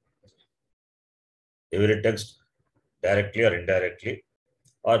text, directly or indirectly,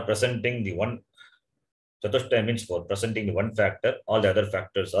 or presenting the one. Chatushtayam means for presenting the one factor, all the other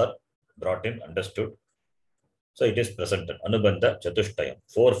factors are brought in, understood. So it is presented. Anubandha Chatushtayam.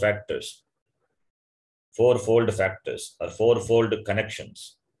 4 factors. 4-fold factors or 4-fold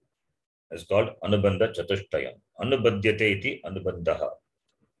connections is called Anubandha Chatushtayam. Anubadhyate iti Anubandhaha.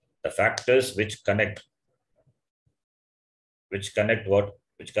 the factors which connect what?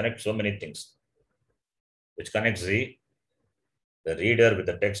 Which connect so many things. Which connects the reader with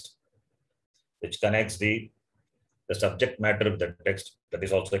the text, which connects the subject matter of the text. That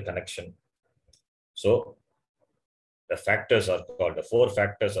is also a connection. So the four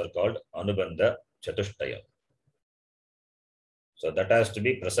factors are called Anubandha Chatushtaya. So that has to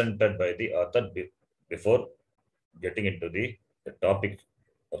be presented by the author before getting into the topic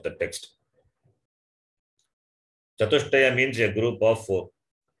of the text. Chatushtaya means a group of four.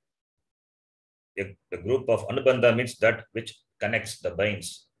 A group of Anubandha means that which connects, the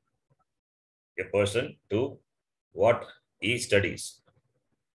binds a person to what he studies.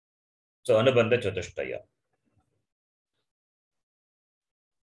 So Anubandha Chatushtaya.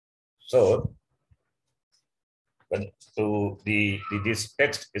 So this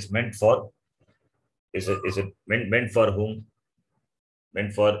text is meant for, is it meant for whom?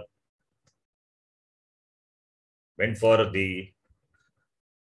 Meant for the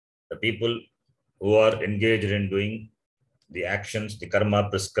people who are engaged in doing the actions, the karma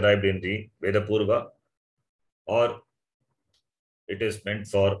prescribed in the Veda Purva, or it is meant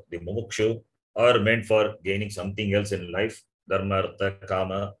for the mumukshu, or meant for gaining something else in life, dharma, artha,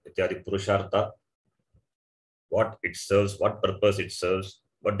 kama, ityadi purushartha, what it serves, what purpose it serves,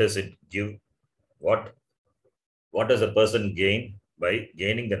 what does it give, what does a person gain by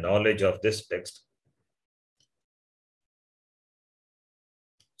gaining the knowledge of this text.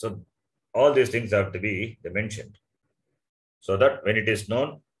 So all these things have to be mentioned, so that when it is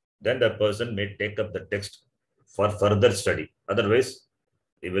known, then the person may take up the text for further study. Otherwise,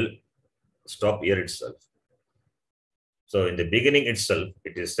 he will stop here itself. So in the beginning itself,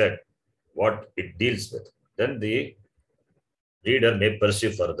 it is said what it deals with. Then the reader may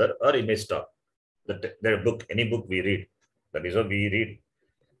pursue further, or he may stop. The book, any book we read, that is what we read.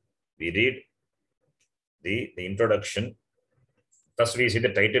 We read the introduction. First, we see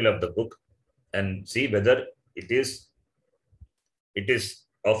the title of the book and see whether it is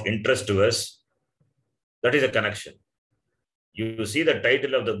of interest to us. That is a connection. You see the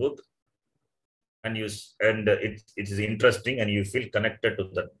title of the book, and it is interesting, and you feel connected to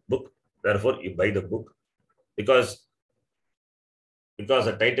that book. Therefore, you buy the book because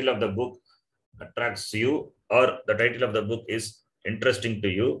the title of the book attracts you, or the title of the book is interesting to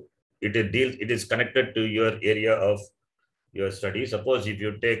you. It is connected to your area of your study. Suppose if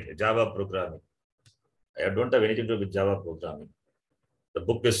you take Java programming, I don't have anything to do with Java programming. The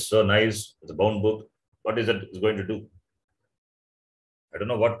book is so nice, it's a bound book. What is it going to do? I don't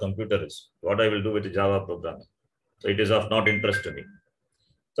know what computer is, what I will do with Java programming. So it is of not interest to me.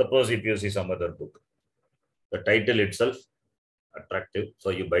 Suppose if you see some other book, the title itself attractive, so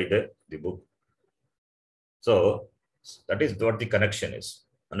you buy the book. So that is what the connection is,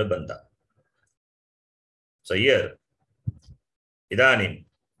 Anubandha. So here, Idanim,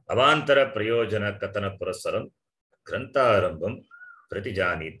 Avantara Prayojana Katana Purasaram, Grantarambam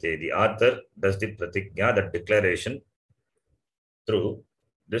Pratijanite. The author does the pratigya, the declaration, through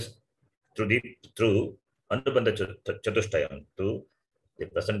Anubandha Chatushtayam, through the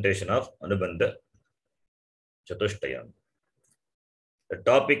presentation of Anubandha Chatushtayam. The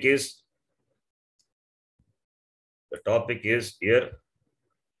topic is here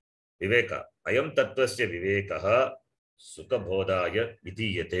Viveka. Ayam tattvasya vivekaha sukhabodaya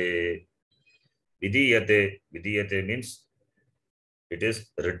vidiyate. Vidiyate means it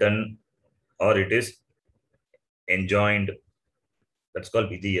is written or it is enjoined. That's called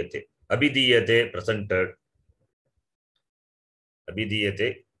vidiyate. Abhidiyate, presented.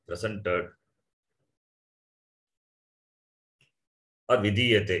 Abhidiyate, presented. Or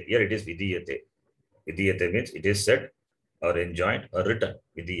vidiyate. Here it is vidiyate. Vidiyate means it is said or enjoined or written.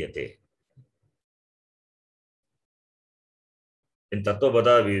 Vidiyate. In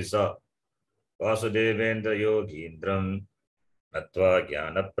Tattvabodha we saw Vasudevendra Yogindram Natva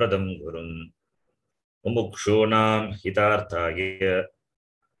Jnanapradam Gurum Mumukshunam Hitarthaya.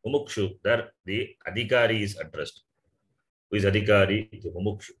 Mumukshu, there the Adhikari is addressed. Who is Adhikari? The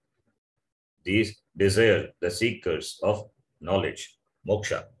Mumukshu. These desire, the seekers of knowledge,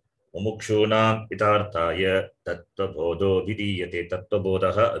 moksha. Mumukshunam Hitarthaya Tattvabodho Vidiyate.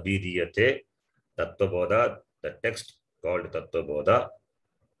 Tattvabodha Abhidiyate. Tattvabodha, the text called Tattvabodha.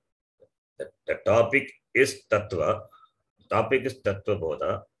 The topic is Tattva. Topic is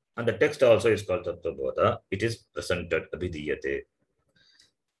Tattvabodha. And the text also is called Tattvabodha. It is presented Abhidiyate.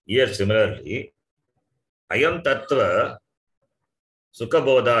 Here similarly, Ayam Tattva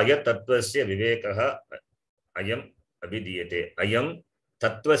Sukhabodhaya Tattvasya Vivekaha Ayam Abhidiyate. Ayam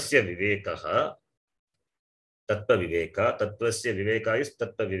Tattvasya Vivekaha Tattva Viveka. Tattvasya Viveka is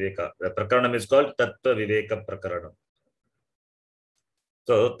Tattva Viveka. The Prakaranam is called Tattva Viveka Prakaranam.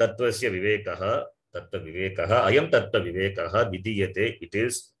 So Tattvasya Vivekaha, Tattva Vivekaha, Ayam Tattva Vivekaha Vidiyate. It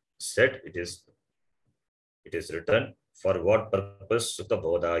is said, it is written. For what purpose? Sukha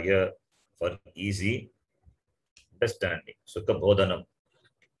Bodhaya, for easy understanding. Sukha Bodhanam.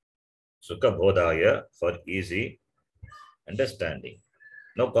 Sukha Bodhaya, for easy understanding.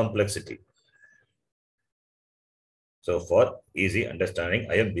 No complexity. So for easy understanding,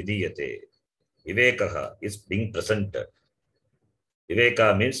 Ayam Vidiyate. Vivekaha is being presented.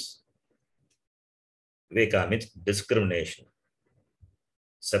 Viveka means discrimination,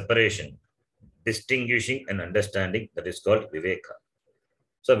 separation, distinguishing and understanding. That is called Viveka.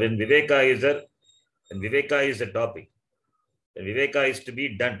 So when Viveka is a topic, when Viveka is to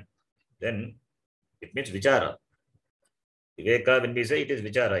be done, then it means Vichara. Viveka, when we say, it is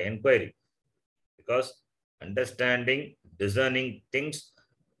Vichara, inquiry. Because understanding, discerning things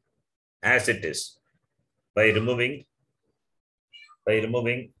as it is, by removing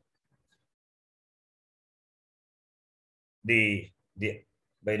the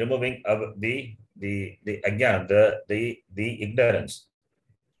ajnana, the ignorance.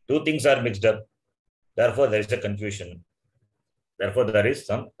 Two things are mixed up. Therefore, there is a confusion. Therefore, there is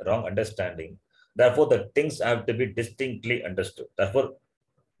some wrong understanding. Therefore, the things have to be distinctly understood. Therefore,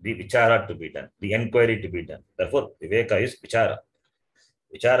 the vichara to be done, the inquiry to be done. Therefore, viveka is vichara.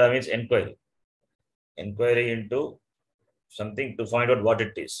 Vichara means inquiry. Inquiry into something to find out what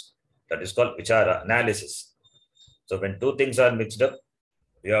it is. That is called vichara, analysis. So when two things are mixed up,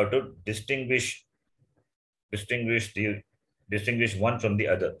 you have to distinguish one from the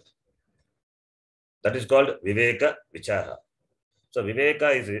other. That is called viveka vichara. So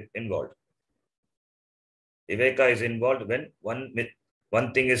viveka is involved. Viveka is involved when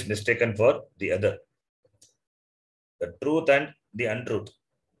one thing is mistaken for the other. The truth and the untruth,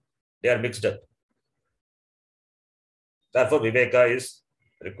 they are mixed up. Therefore, viveka is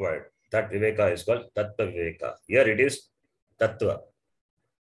required. That viveka is called tattva viveka. Here it is tattva.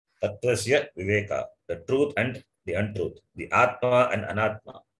 Tattvasya viveka, the truth and the untruth, the atma and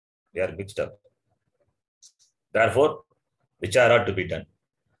anatma, they are mixed up. Therefore, vichara to be done.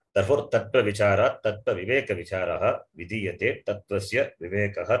 Therefore, tattva vichara, tattva viveka vicharaha vidiyate, tattvasya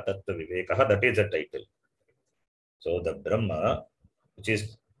vivekaha, tattva vivekaha, that is the title. So the Brahma, which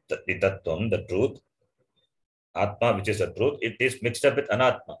is the tattvam, the truth, atma, which is the truth, it is mixed up with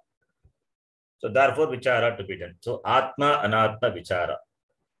anatma. So therefore, vichara to be done. So atma, anatma, vichara.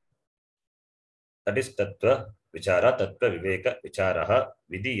 That is tattva vichara, tattva viveka vicharaha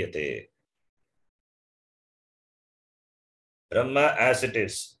vidiyate. Brahma as it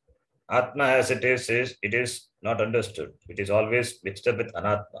is, atma as it is not understood. It is always mixed up with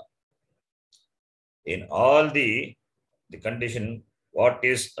anatma. In all the condition, what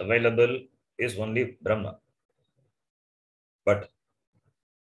is available is only Brahma. But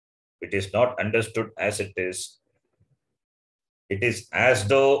it is not understood as it is. It is as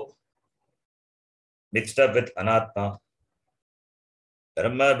though mixed up with anatma.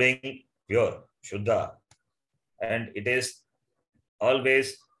 Brahma being pure, Shuddha, and it is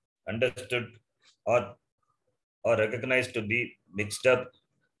always understood or recognized to be mixed up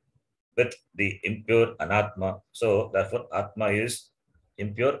with the impure anatma. So therefore atma is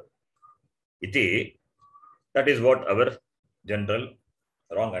impure. Iti, that is what our general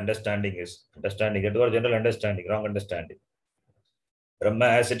wrong understanding is. Understanding, it was general understanding, wrong understanding. Brahma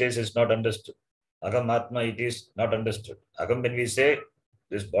as it is not understood. Agam atma, it is not understood. Agam, when we say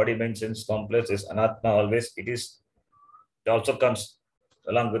this body, mind, sense complex is anatma always, it also comes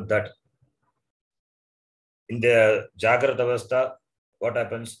along with that. In the Jagrata Avastha, what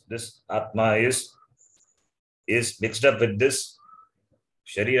happens? This atma is mixed up with this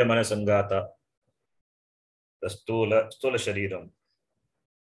Sharira Manasangata, the Stula Shariram.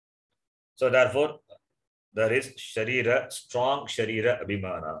 So therefore, there is Sharira, strong Sharira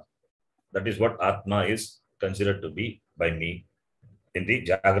Abhimana. That is what Atma is considered to be by me in the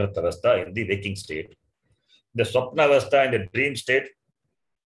Jagrata Avastha, in the waking state. The Swapna Avastha, in the dream state,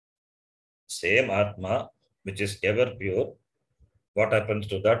 same Atma, which is ever pure. What happens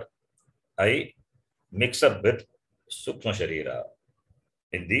to that? I mix up with Sukma Sharira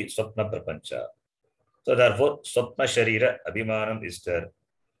in the Swapna Prapancha. So therefore, Swapna Sharira Abhimanam is there.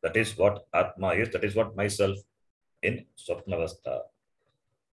 That is what Atma is. That is what myself in Swapna Avastha.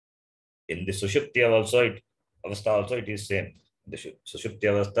 In the Sushupti Avastha also it is same. The Sushupti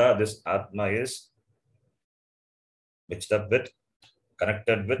Avastha, this Atma is mixed up with,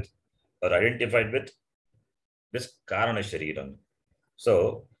 connected with, or identified with this Karana Shariram.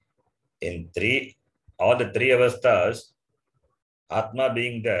 So in 3 all the three avasthas, Atma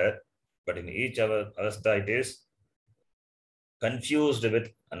being there, but in each avastha it is confused with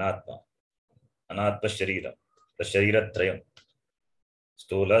Anatma. Anatma Shariram, the Sharira Trayam.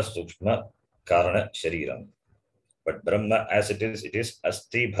 Stula, Sukshma, Karana, Shariram. But Brahma, as it is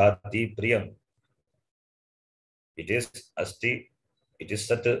Asti, Bhati, Priyam. It is Asti, it is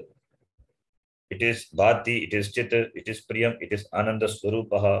Sat, it is Bhati, it is Chit, it is Priyam, it is Ananda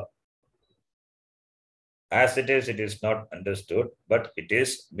Swarupaha. As it is not understood, but it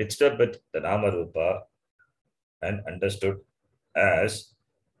is mixed up with the Nama Rupa and understood as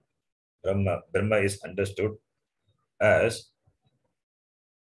Brahma. Brahma is understood as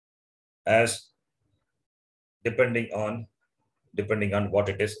depending on what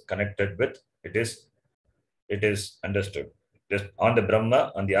it is connected with, it is understood. Just on the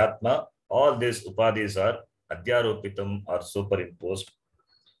Brahma, on the Atma, all these upadhis are adhyaropitam or superimposed,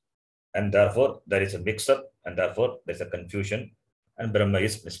 and therefore there is a mix-up, and therefore there is a confusion, and Brahma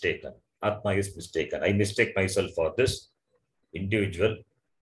is mistaken. Atma is mistaken. I mistake myself for this individual,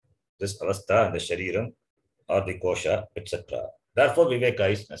 this avastha and the shariram or the kosha, etc. Therefore, viveka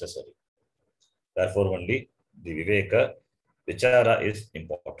is necessary. Therefore, only the viveka, vichara is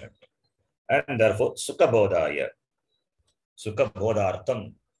important. And therefore, sukha bodhaya, sukha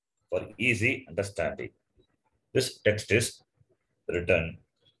bodhartham, for easy understanding. This text is written.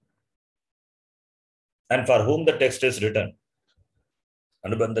 And for whom the text is written?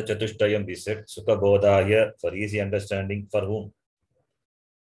 Anubandha Chatushtayam, we said, sukha bodhaya, for easy understanding, for whom?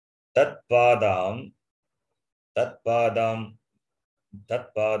 Tatpadam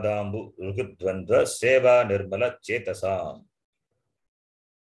Tatpadambu Rugudvandva Seva Nirmala Chetasam.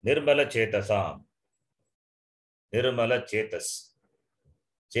 Nirmala Chetasam. Nirmala Chetas.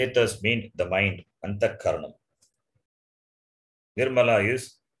 Chetas means the mind, Antakarnam. Nirmala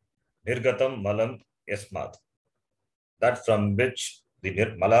is Nirgatam Malam Yasmat. That from which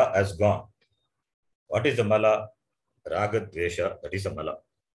the Mala has gone. What is the Mala? Ragadvesha, that is the Mala.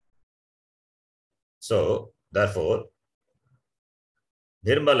 So, therefore,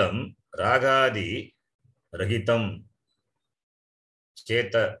 Nirmalam Ragadi Rahitam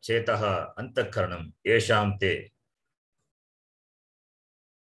Chetaha Antakarnam Yesham Te.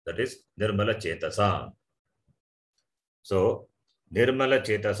 That is Nirmala Chetasam. So, Nirmala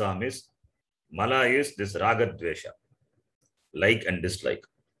Chetasam is, Mala is this Ragadvesha, like and dislike.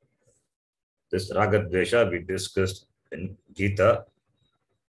 This Ragadvesha we discussed in Gita.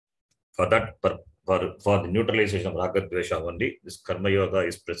 For that, for the neutralization of Ragadvesha only, this Karma Yoga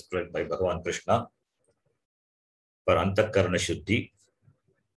is prescribed by Bhagavan Krishna for Antakarna Shuddhi.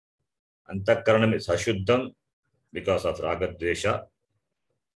 Antakarnam is Ashuddham because of Ragadvesha,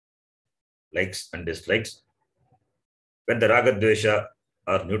 likes and dislikes. When the Ragadvesha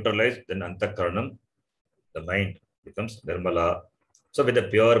are neutralized, then Antakarnam, the mind, becomes Nirmala. So with a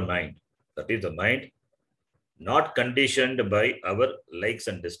pure mind, that is the mind not conditioned by our likes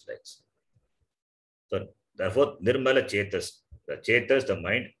and dislikes. So therefore, Nirmala Chetas, the Chetas, the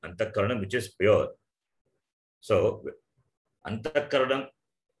mind, Antakarnam, which is pure. So Antakarnam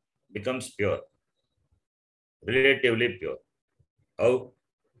becomes pure, relatively pure. How?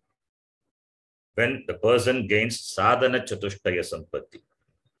 When the person gains sadhana chatushtaya sampatti.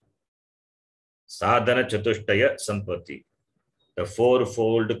 Sadhana chatushtaya sampatti. The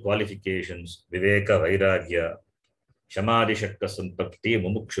fourfold qualifications, viveka, vairagya, shamadhi shakka sampatti,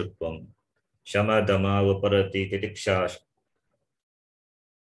 mumukshutvam, shama, dama, uparati, titiksha,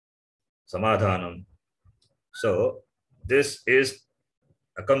 samadhanam. So this is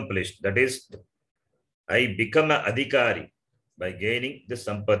accomplished. That is, I become an adhikari by gaining this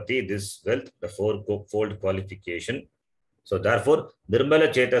sampatti, this wealth, the fourfold qualification. So therefore,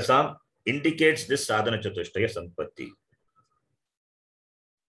 Nirmala Chetasam indicates this sadhana chatushtaya sampatti.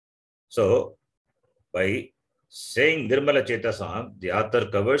 So by saying Nirmala Chetasam, the author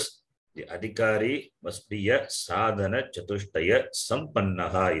covers the adhikari must be a sadhana chatushtaya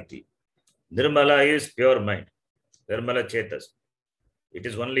sampannaha iti. Nirmala is pure mind. Nirmala Chetas. It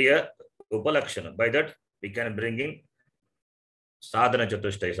is only a upalakshana. By that, we can bring in sadhana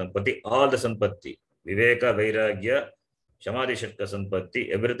chatushtaya sampatti, all the sampatti, viveka, vairagya, shamadhi shatka sampatti,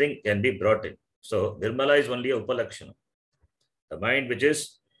 everything can be brought in. So, Nirmala is only a upalakshana. The mind which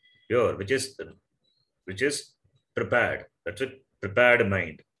is pure, which is prepared. That's it, prepared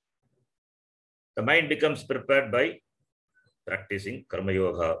mind. The mind becomes prepared by practicing Karma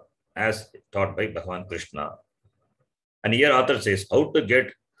Yoga as taught by Bhagavan Krishna. And here author says how to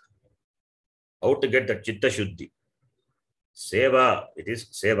get the Chitta Shuddhi. Seva, it is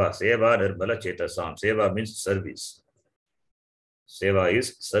Seva. Seva Nirmala Chetasam. Seva means service. Seva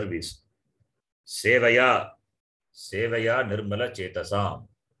is service. Sevaya nirmala chetasam.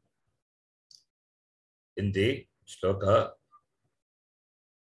 In the shloka,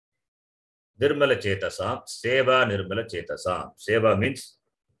 nirmala chetasam, seva nirmala chetasam. Seva means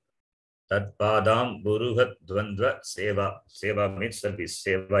Tatpadam Buruhat Dvandva Seva. Seva means service.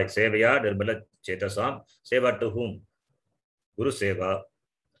 Sevaya nirmala chetasam. Seva to whom? Guru Seva,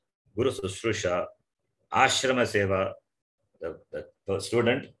 Guru Sushrusha, Ashrama Seva. The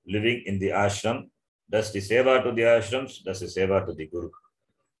student living in the ashram does the seva to the ashrams, does the seva to the guru.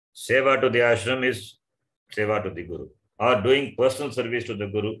 Seva to the ashram is seva to the guru. Or doing personal service to the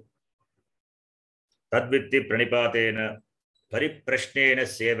guru. Tadvitti pranipatena pariprashnena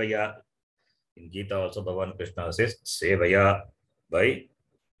sevaya. In Gita also Bhagavan Krishna says sevaya, by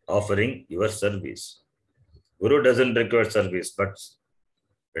offering your service. Guru doesn't require service, but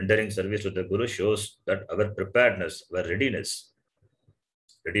rendering service to the Guru shows that our preparedness, our readiness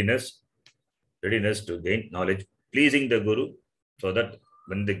to gain knowledge, pleasing the Guru, so that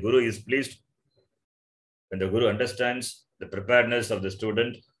when the Guru is pleased, when the Guru understands the preparedness of the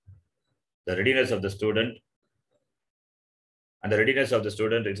student, the readiness of the student, and the readiness of the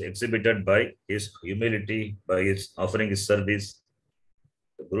student is exhibited by his humility, by his offering his service,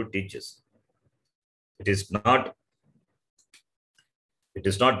 the Guru teaches. It is not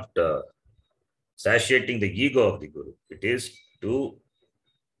satiating the ego of the Guru. It is to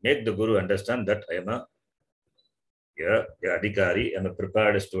make the Guru understand that I am a adhikari, I am a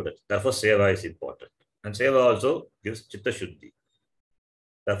prepared student. Therefore, seva is important. And seva also gives chitta shuddhi.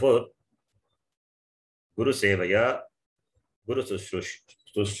 Therefore, Guru sevaya, Guru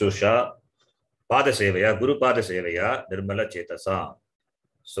sushrusha, pada sevaya, Guru pada sevaya, nirmala chetasa.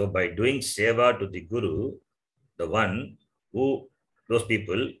 So by doing seva to the Guru, those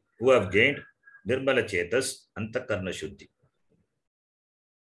people who have gained nirmala chetas, antakarna shuddhi.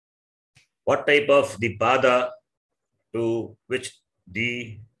 What type of the pada to which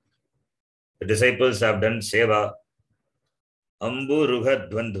the disciples have done seva? Ambu ruha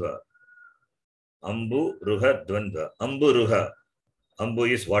dvandva. Ambu ruha dvandva. Ambu ruha.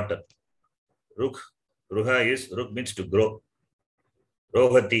 Ambu is water. Rukh means to grow.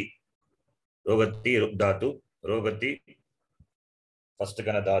 Rohati ruk dhatu. Rogati first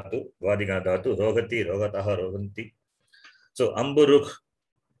gana dhatu, vadi gana dhatu. Rogati, rogataha, roganti. So ambu rukh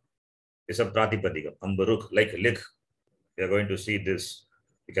is a pratipadikam. Ambu rukh, like lik. We are going to see this.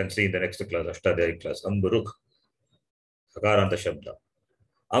 You can see in the next class, Ashtadhyayi class. Ambu rukh. Sakaranta Shabda.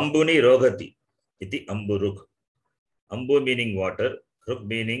 Ambuni rogati. Iti ambu rukh. Ambu meaning water. Rukh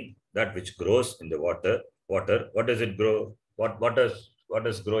meaning that which grows in the water. Water. What does it grow? What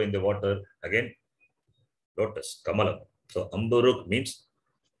does grow in the water? Again, lotus, kamalam. So ambu rukh means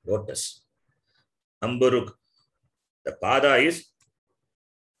lotus. Ambu rukh. The pada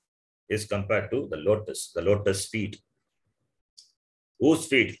is compared to the lotus feet. Whose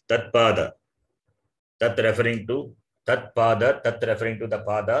feet? Tat pada. Tat referring to the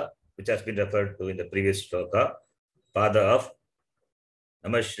pada which has been referred to in the previous shloka. Pada of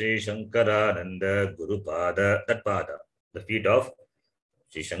Namah Shri Shankarananda Guru Pada. Tat pada. The feet of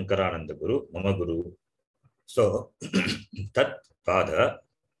Shri Shankarananda Guru, Mama Guru. So Tat pada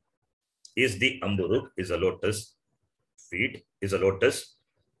is the amburuk, is a lotus. Feet is a lotus.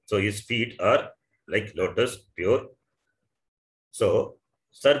 So his feet are like lotus, pure. So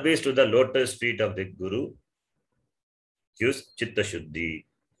service to the lotus feet of the Guru gives chitta shuddhi.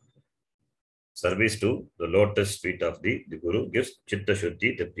 Service to the lotus feet of the Guru gives chitta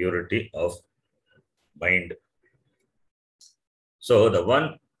shuddhi, the purity of mind. So the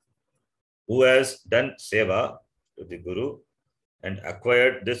one who has done seva to the Guru and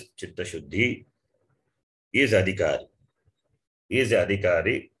acquired this chitta shuddhi is adhikari. Is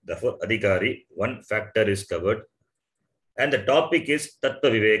adhikari. Therefore, adhikari, one factor is covered. And the topic is tattva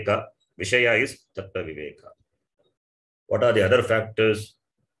viveka. Vishaya is tattva viveka. What are the other factors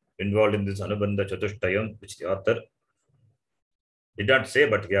involved in this Anubandha Chatushtayam, which the author did not say,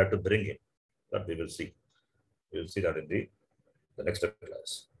 but we have to bring in. But we will see. We will see that in the next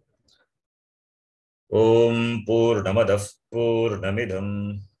class. Om Purnamadah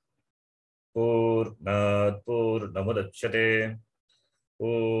Purnamidham Purnat Purnamudachyate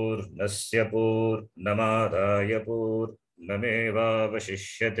Purnasya Purnamadaya Purnameva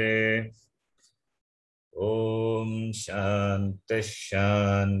Vashishyate. Om Shanti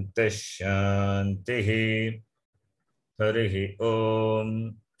Shanti Shanti. Harihi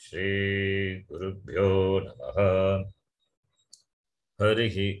Om Shri Gurubhyo Namaha.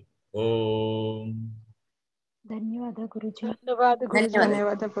 Harihi Om. धन्यवाद गुरुजी.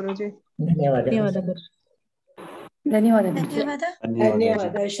 धन्यवाद गुरुजी. ಧನ್ಯವಾದ. ಧನ್ಯವಾದ ಧನ್ಯವಾದ. ಧನ್ಯವಾದ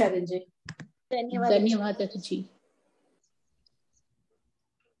ಧನ್ಯವಾದ ಶರಣಜಿ. धन्यवाद जी.